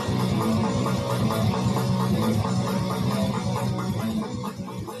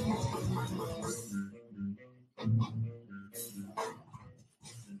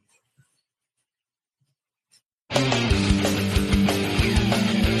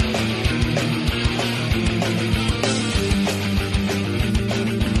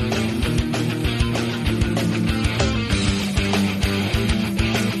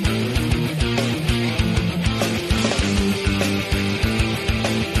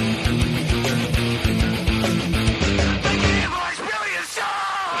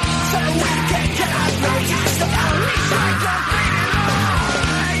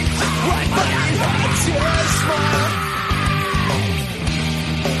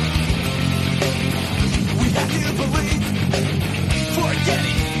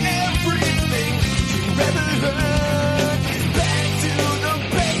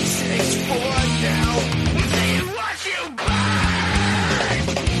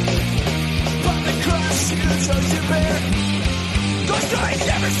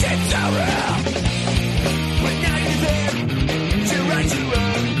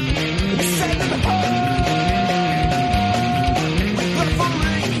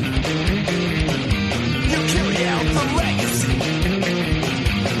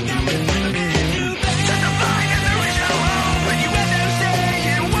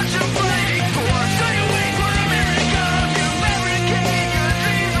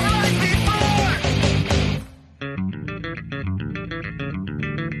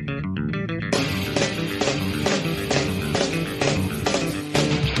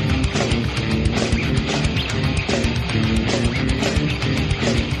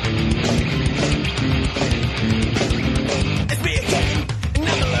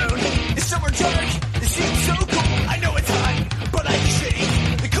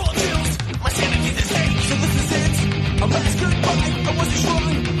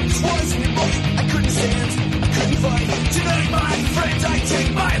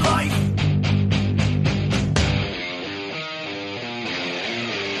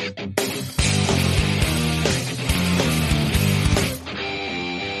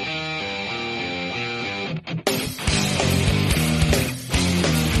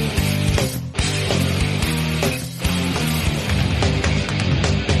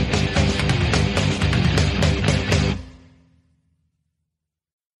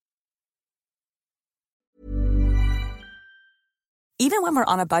 Even when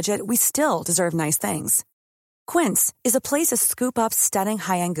we're on a budget, we still deserve nice things. Quince is a place to scoop up stunning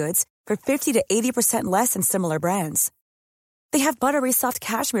high-end goods for 50 to 80% less than similar brands. They have buttery soft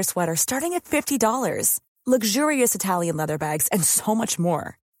cashmere sweaters starting at $50, luxurious Italian leather bags, and so much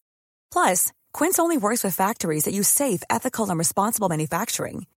more. Plus, Quince only works with factories that use safe, ethical, and responsible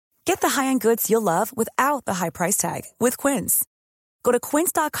manufacturing. Get the high-end goods you'll love without the high price tag with Quince. Go to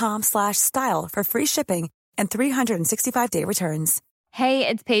quince.com/style for free shipping and 365-day returns. Hey,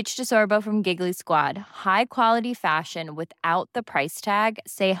 it's Paige DeSorbo from Giggly Squad. High quality fashion without the price tag.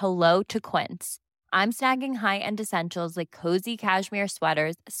 Say hello to Quince. I'm snagging high-end essentials like cozy cashmere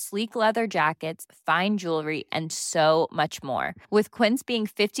sweaters, sleek leather jackets, fine jewelry, and so much more. With Quince being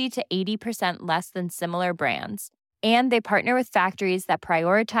 50 to 80% less than similar brands. And they partner with factories that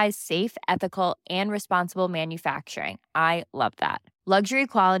prioritize safe, ethical, and responsible manufacturing. I love that. Luxury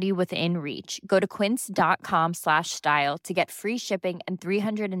quality within reach. Go to quince.com/style to get free shipping and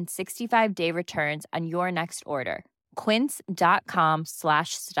 365-day returns on your next order.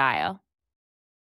 Quince.com/style.